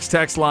the Specs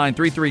text line,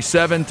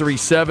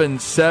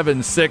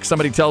 337-3776.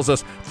 Somebody tells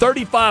us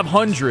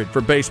 3,500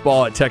 for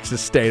baseball at Texas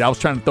State. I was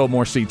trying to throw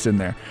more seats in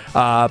there.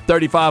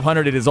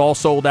 3,500. It is all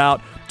sold out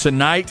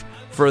tonight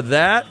for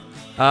that.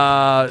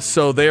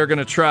 So they're going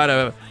to try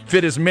to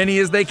fit as many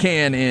as they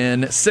can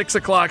in. 6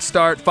 o'clock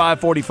start,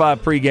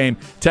 5:45 pregame.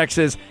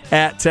 Texas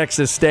at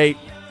Texas State.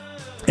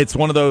 It's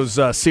one of those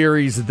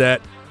series that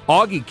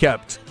Augie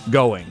kept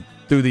going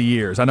through the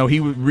years. I know he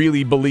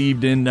really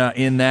believed in that,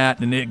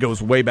 and it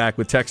goes way back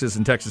with Texas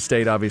and Texas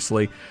State,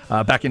 obviously,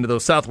 back into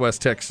those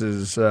Southwest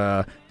Texas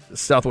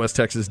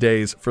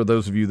days. For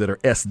those of you that are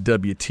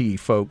SWT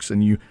folks,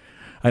 and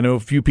I know a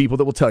few people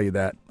that will tell you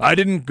that. I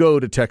didn't go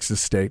to Texas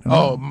State.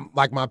 Oh,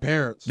 like my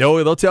parents.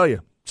 No, they'll tell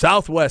you.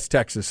 Southwest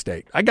Texas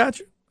State. I got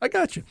you.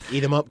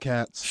 Eat them up,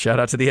 cats. Shout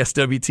out to the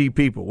SWT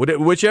people.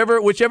 Whichever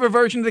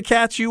version of the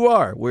cats you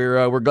are,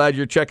 we're glad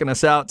you're checking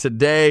us out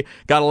today.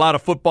 Got a lot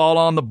of football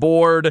on the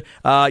board.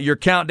 Your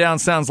countdown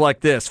sounds like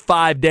this: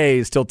 5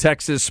 days till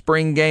Texas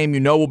spring game. You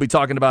know we'll be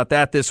talking about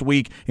that this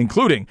week,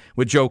 including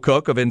with Joe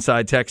Cook of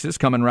Inside Texas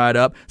coming right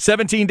up.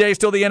 17 days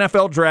till the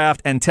NFL draft,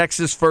 and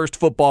Texas' first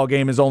football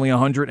game is only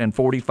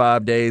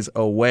 145 days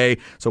away.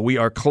 So we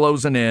are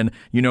closing in.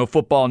 You know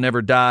football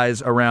never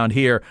dies around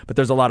here, but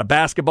there's a lot of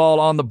basketball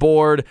on the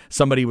board. retired.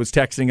 Somebody was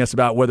texting us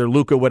about whether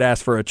Luka would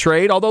ask for a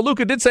trade, although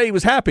Luka did say he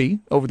was happy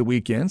over the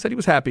weekend, said he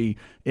was happy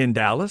in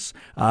Dallas.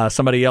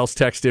 Somebody else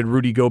texted,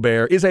 Rudy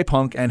Gobert is a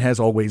punk and has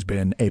always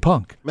been a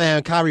punk.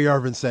 Man, Kyrie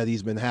Irving said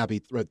he's been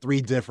happy with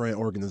 3 different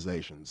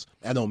organizations.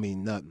 That don't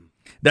mean nothing.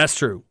 That's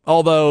true.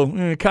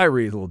 Although,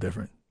 Kyrie is a little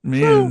different.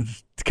 Man,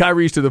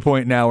 Kyrie's to the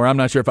point now where I'm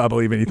not sure if I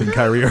believe anything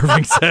Kyrie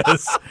Irving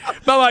says. I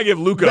might give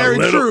Luka a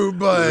little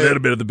bit of the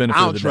benefit of the doubt.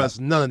 I don't trust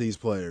none of these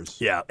players.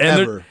 Yeah,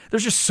 and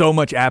there's just so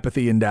much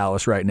apathy in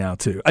Dallas right now,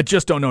 too. I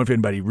just don't know if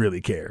anybody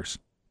really cares.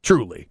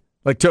 Truly.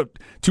 Like, to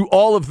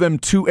all of them,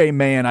 to a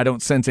man, I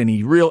don't sense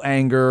any real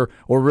anger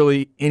or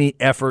really any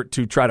effort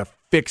to try to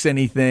fix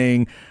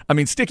anything. I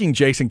mean, sticking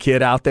Jason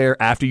Kidd out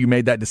there after you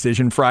made that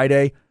decision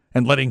Friday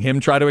and letting him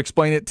try to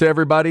explain it to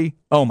everybody,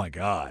 oh, my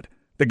God.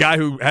 The guy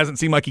who hasn't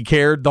seemed like he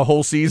cared the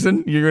whole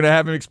season, you're going to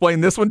have him explain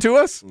this one to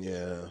us?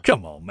 Yeah.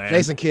 Come on, man.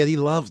 Jason Kidd, he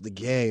loves the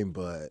game,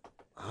 but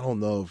I don't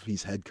know if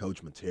he's head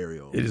coach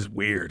material. It is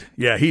weird.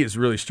 Yeah, he is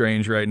really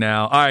strange right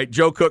now. All right,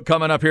 Joe Cook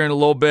coming up here in a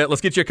little bit.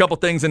 Let's get you a couple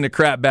things in the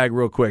crap bag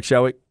real quick,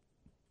 shall we?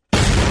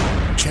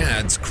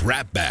 Chad's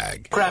crap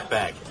bag. Crap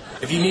bag.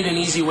 If you need an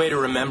easy way to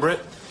remember it,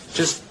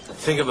 just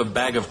think of a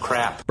bag of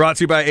crap. Brought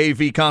to you by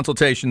AV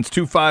Consultations,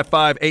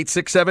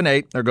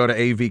 255-8678, or go to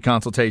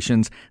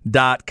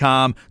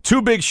avconsultations.com.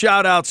 2 big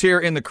shout-outs here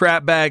in the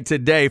crap bag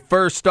today.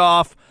 First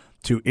off,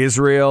 to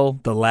Israel,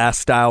 the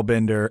last style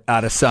bender,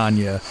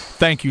 Adesanya.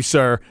 Thank you,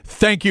 sir.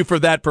 Thank you for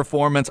that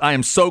performance. I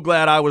am so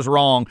glad I was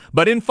wrong.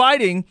 But in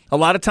fighting, a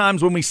lot of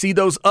times when we see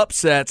those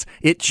upsets,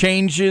 it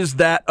changes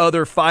that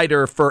other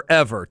fighter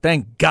forever.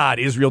 Thank God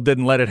Israel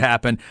didn't let it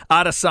happen.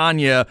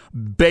 Adesanya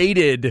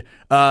baited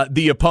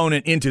the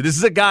opponent into. This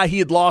is a guy he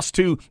had lost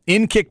to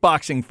in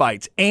kickboxing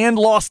fights and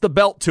lost the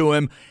belt to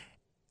him.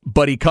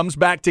 But he comes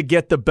back to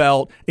get the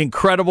belt.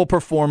 Incredible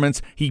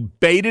performance. He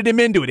baited him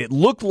into it. It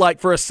looked like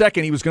for a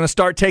second he was going to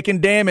start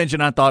taking damage,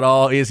 and I thought,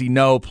 oh, Izzy,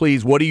 no,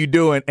 please, what are you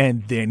doing?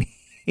 And then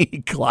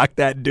he clocked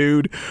that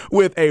dude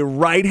with a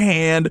right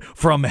hand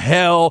from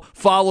hell,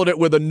 followed it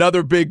with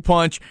another big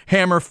punch,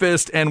 hammer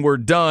fist, and we're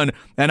done.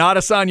 And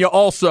Adesanya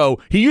also,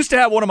 he used to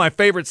have one of my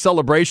favorite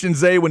celebrations,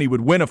 Zay, when he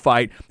would win a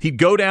fight. He'd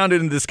go down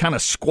into this kind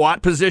of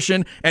squat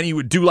position, and he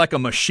would do like a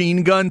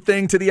machine gun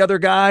thing to the other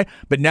guy.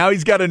 But now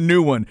he's got a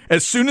new one.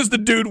 As soon as the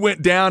dude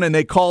went down and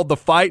they called the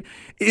fight,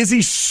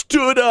 Izzy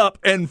stood up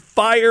and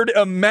fired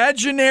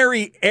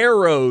imaginary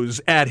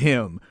arrows at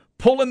him,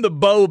 pulling the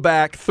bow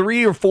back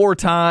 3 or 4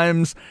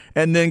 times,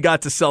 and then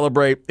got to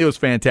celebrate. It was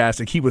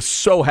fantastic. He was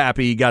so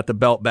happy he got the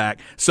belt back.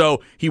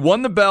 So he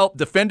won the belt,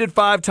 defended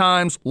 5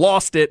 times,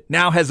 lost it,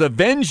 now has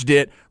avenged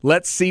it.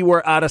 Let's see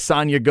where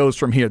Adesanya goes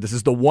from here. This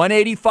is the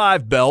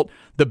 185 belt,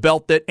 the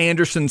belt that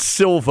Anderson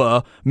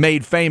Silva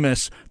made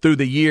famous through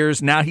the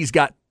years. Now he's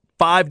got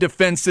 5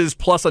 defenses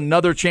plus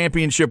another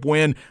championship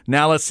win.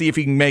 Now let's see if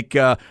he can make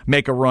a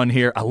run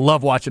here. I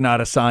love watching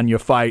Adesanya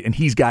fight, and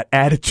he's got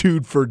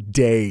attitude for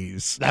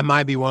days. That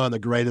might be one of the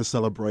greatest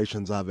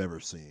celebrations I've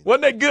ever seen.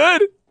 Wasn't that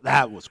good?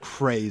 That was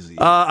crazy.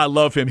 I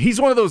love him. He's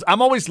one of those,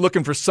 I'm always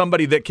looking for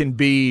somebody that can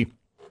be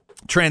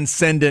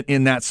transcendent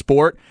in that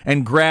sport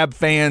and grab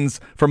fans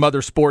from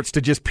other sports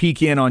to just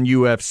peek in on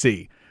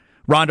UFC.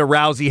 Ronda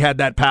Rousey had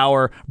that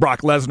power.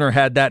 Brock Lesnar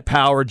had that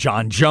power.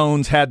 John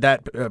Jones had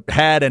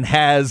and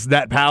has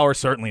that power,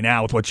 certainly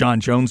now with what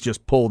John Jones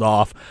just pulled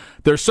off.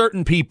 There's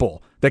certain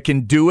people that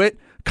can do it.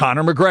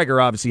 Conor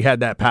McGregor obviously had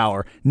that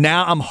power.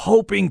 Now I'm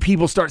hoping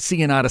people start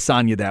seeing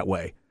Adesanya that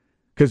way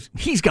because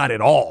he's got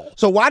it all.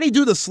 So why'd he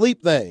do the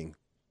sleep thing?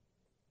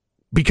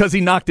 Because he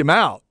knocked him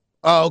out.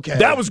 Oh, okay.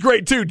 That was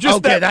great, too. Just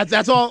okay,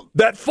 that's all.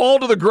 That fall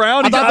to the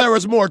ground. I thought there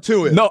was more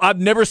to it. No, I've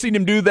never seen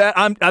him do that.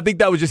 I think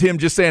that was just him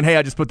just saying, hey,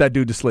 I just put that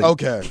dude to sleep.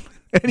 Okay.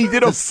 And he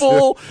did a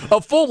full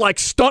like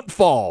stunt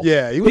fall.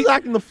 Yeah, he was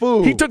acting the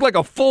fool. He took like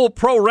a full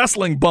pro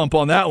wrestling bump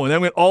on that one.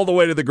 Then went all the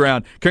way to the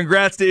ground.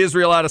 Congrats to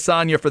Israel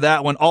Adesanya for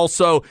that one.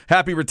 Also,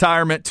 happy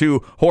retirement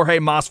to Jorge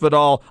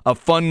Masvidal, a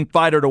fun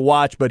fighter to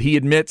watch, but he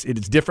admits it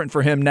is different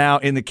for him now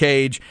in the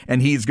cage,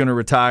 and he's going to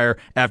retire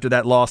after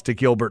that loss to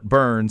Gilbert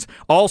Burns.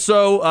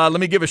 Also, let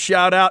me give a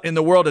shout out in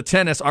the world of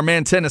tennis. Our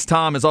man Tennis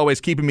Tom is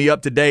always keeping me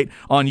up to date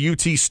on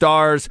UT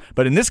stars,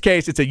 but in this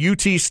case, it's a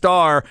UT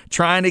star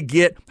trying to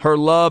get her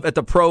love at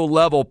the pro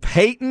level.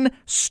 Peyton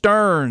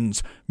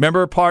Stearns,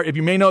 remember, if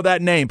you may know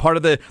that name, part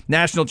of the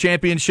national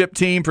championship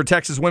team for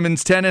Texas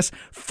women's tennis.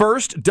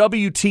 First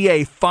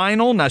WTA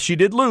final. Now, she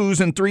did lose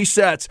in 3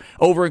 sets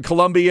over in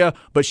Columbia,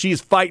 but she's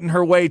fighting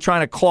her way,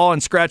 trying to claw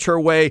and scratch her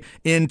way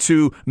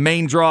into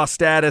main draw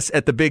status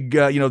at the big,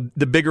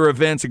 the bigger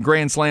events and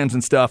Grand Slams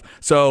and stuff.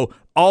 So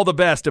all the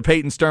best to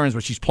Peyton Stearns,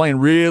 but she's playing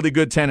really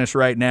good tennis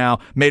right now.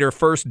 Made her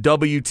first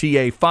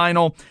WTA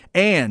final.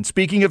 And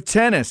speaking of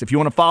tennis, if you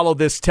want to follow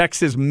this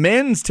Texas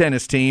men's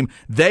tennis team,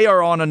 they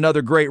are on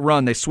another great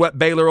run. They swept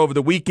Baylor over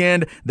the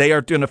weekend. They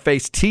are going to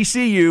face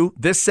TCU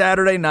this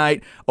Saturday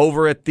night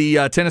over at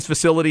the tennis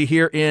facility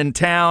here in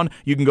town.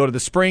 You can go to the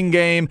spring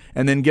game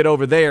and then get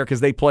over there because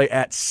they play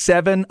at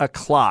 7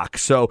 o'clock.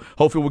 So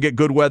hopefully we'll get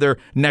good weather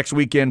next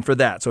weekend for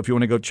that. So if you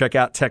want to go check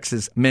out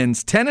Texas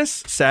men's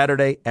tennis,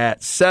 Saturday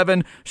at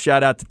 7.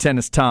 Shout out to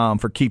Tennis Tom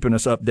for keeping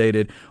us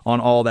updated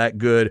on all that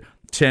good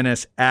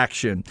tennis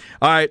action.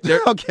 All right.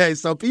 Okay,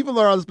 so people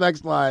are on the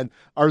specs line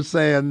are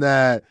saying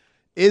that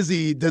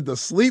Izzy did the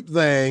sleep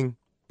thing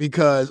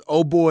because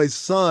oh boy's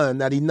son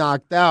that he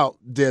knocked out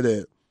did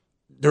it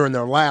during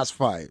their last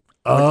fight.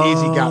 When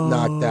Izzy got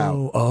knocked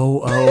out.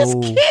 This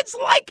kid's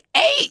like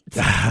 8.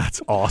 That's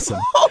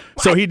awesome.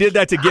 So he did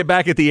that to get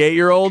back at the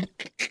 8-year-old?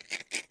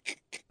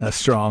 That's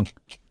strong.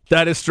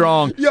 That is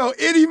strong. Yo,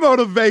 any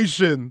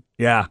motivation.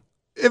 Yeah.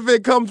 If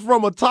it comes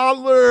from a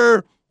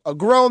toddler, a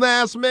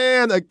grown-ass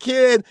man, a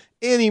kid,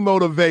 any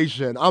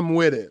motivation, I'm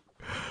with it.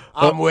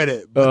 I'm with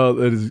it.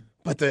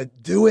 But to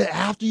do it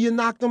after you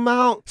knock them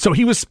out? So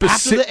he was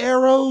after the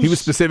arrows? He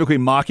was specifically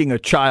mocking a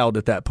child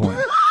at that point.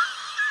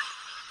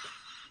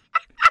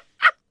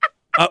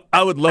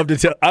 I would love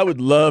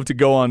to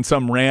go on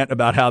some rant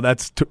about how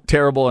that's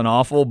terrible and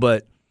awful,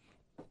 but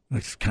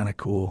it's kind of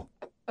cool.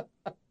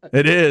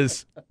 It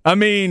is. I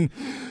mean,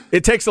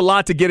 it takes a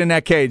lot to get in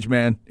that cage,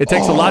 man. It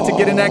takes a lot to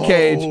get in that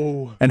cage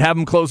and have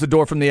them close the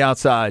door from the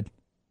outside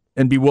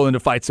and be willing to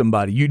fight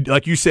somebody.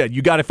 Like you said,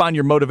 you got to find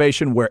your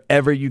motivation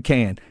wherever you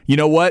can. You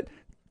know what?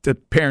 It's a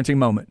parenting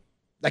moment.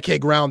 That kid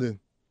grounded.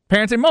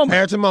 Parenting moment.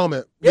 Parenting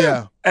moment.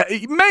 Yeah.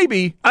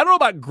 Maybe. I don't know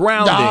about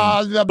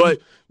grounding, but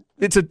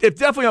it's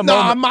definitely a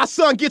moment. My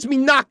son gets me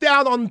knocked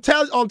out on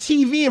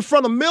TV in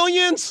front of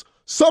millions.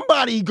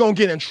 Somebody gonna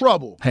get in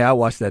trouble. Hey, I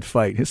watched that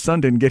fight. His son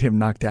didn't get him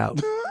knocked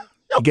out.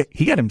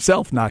 He got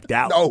himself knocked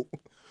out. No,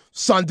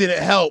 son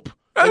didn't help.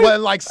 It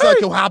wasn't like son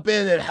could hop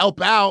in and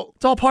help out.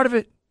 It's all part of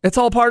it. That's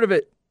all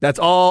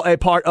a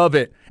part of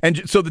it.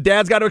 And so the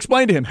dad's got to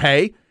explain to him,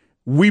 hey,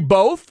 we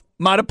both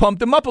might have pumped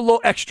him up a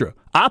little extra.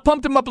 I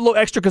pumped him up a little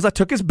extra because I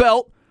took his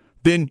belt.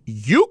 Then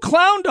you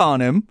clowned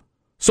on him.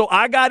 So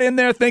I got in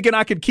there thinking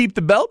I could keep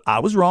the belt. I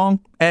was wrong.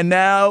 And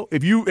now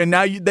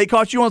they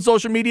caught you on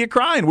social media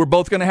crying. We're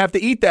both going to have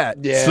to eat that,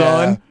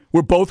 son.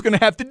 We're both going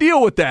to have to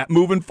deal with that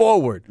moving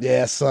forward.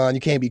 Yeah, son, you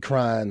can't be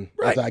crying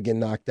without getting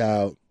knocked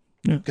out.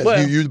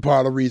 Because you're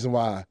part of the reason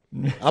why.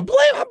 I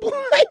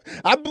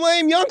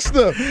blame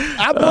youngster.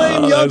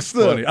 That's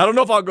funny. I don't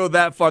know if I'll go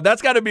that far.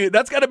 That's got to be a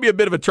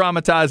bit of a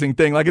traumatizing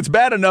thing. Like, it's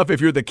bad enough if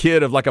you're the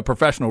kid of like a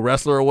professional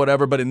wrestler or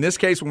whatever, but in this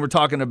case, when we're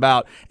talking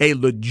about a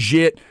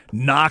legit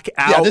knockout,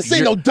 yeah, this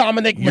ain't no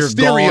Dominic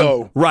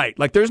Mysterio, right?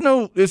 Like, this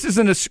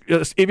isn't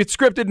if it's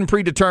scripted and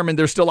predetermined.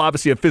 There's still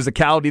obviously a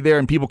physicality there,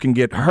 and people can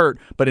get hurt.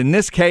 But in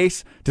this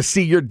case, to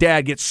see your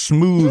dad get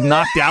smooth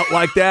knocked out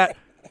like that.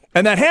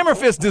 And that hammer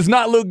fist does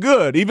not look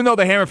good. Even though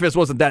the hammer fist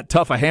wasn't that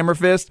tough a hammer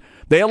fist,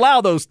 they allow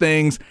those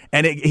things,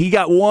 and he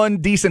got one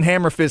decent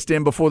hammer fist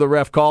in before the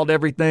ref called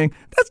everything.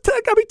 That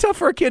got to be tough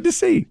for a kid to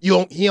see. He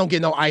don't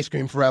get no ice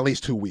cream for at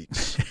least 2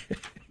 weeks.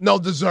 No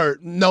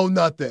dessert, no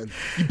nothing.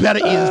 You better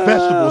eat his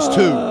vegetables,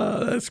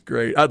 too. That's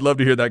great. I'd love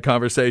to hear that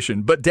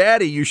conversation. But,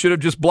 Daddy, you should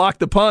have just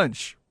blocked the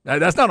punch.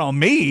 That's not on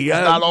me.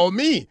 That's not on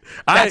me.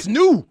 That's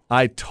new.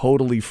 I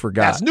totally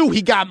forgot. That's new.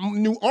 He got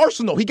new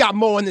arsenal. He got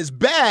more in his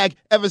bag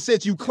ever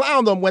since you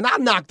clowned him when I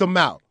knocked him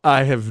out.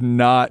 I have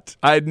not.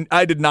 I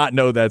did not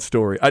know that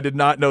story. I did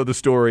not know the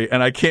story,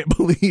 and I can't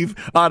believe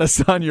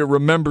Adesanya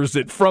remembers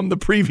it from the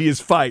previous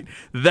fight.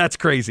 That's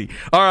crazy.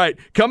 All right,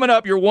 coming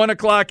up, your 1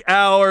 o'clock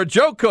hour,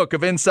 Joe Cook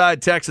of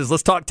Inside Texas.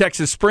 Let's talk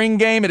Texas spring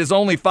game. It is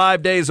only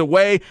 5 days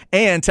away,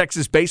 and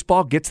Texas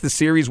baseball gets the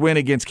series win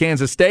against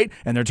Kansas State,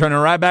 and they're turning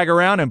right back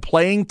around and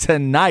playing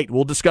tonight.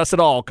 We'll discuss it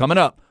all coming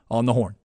up on The Horn.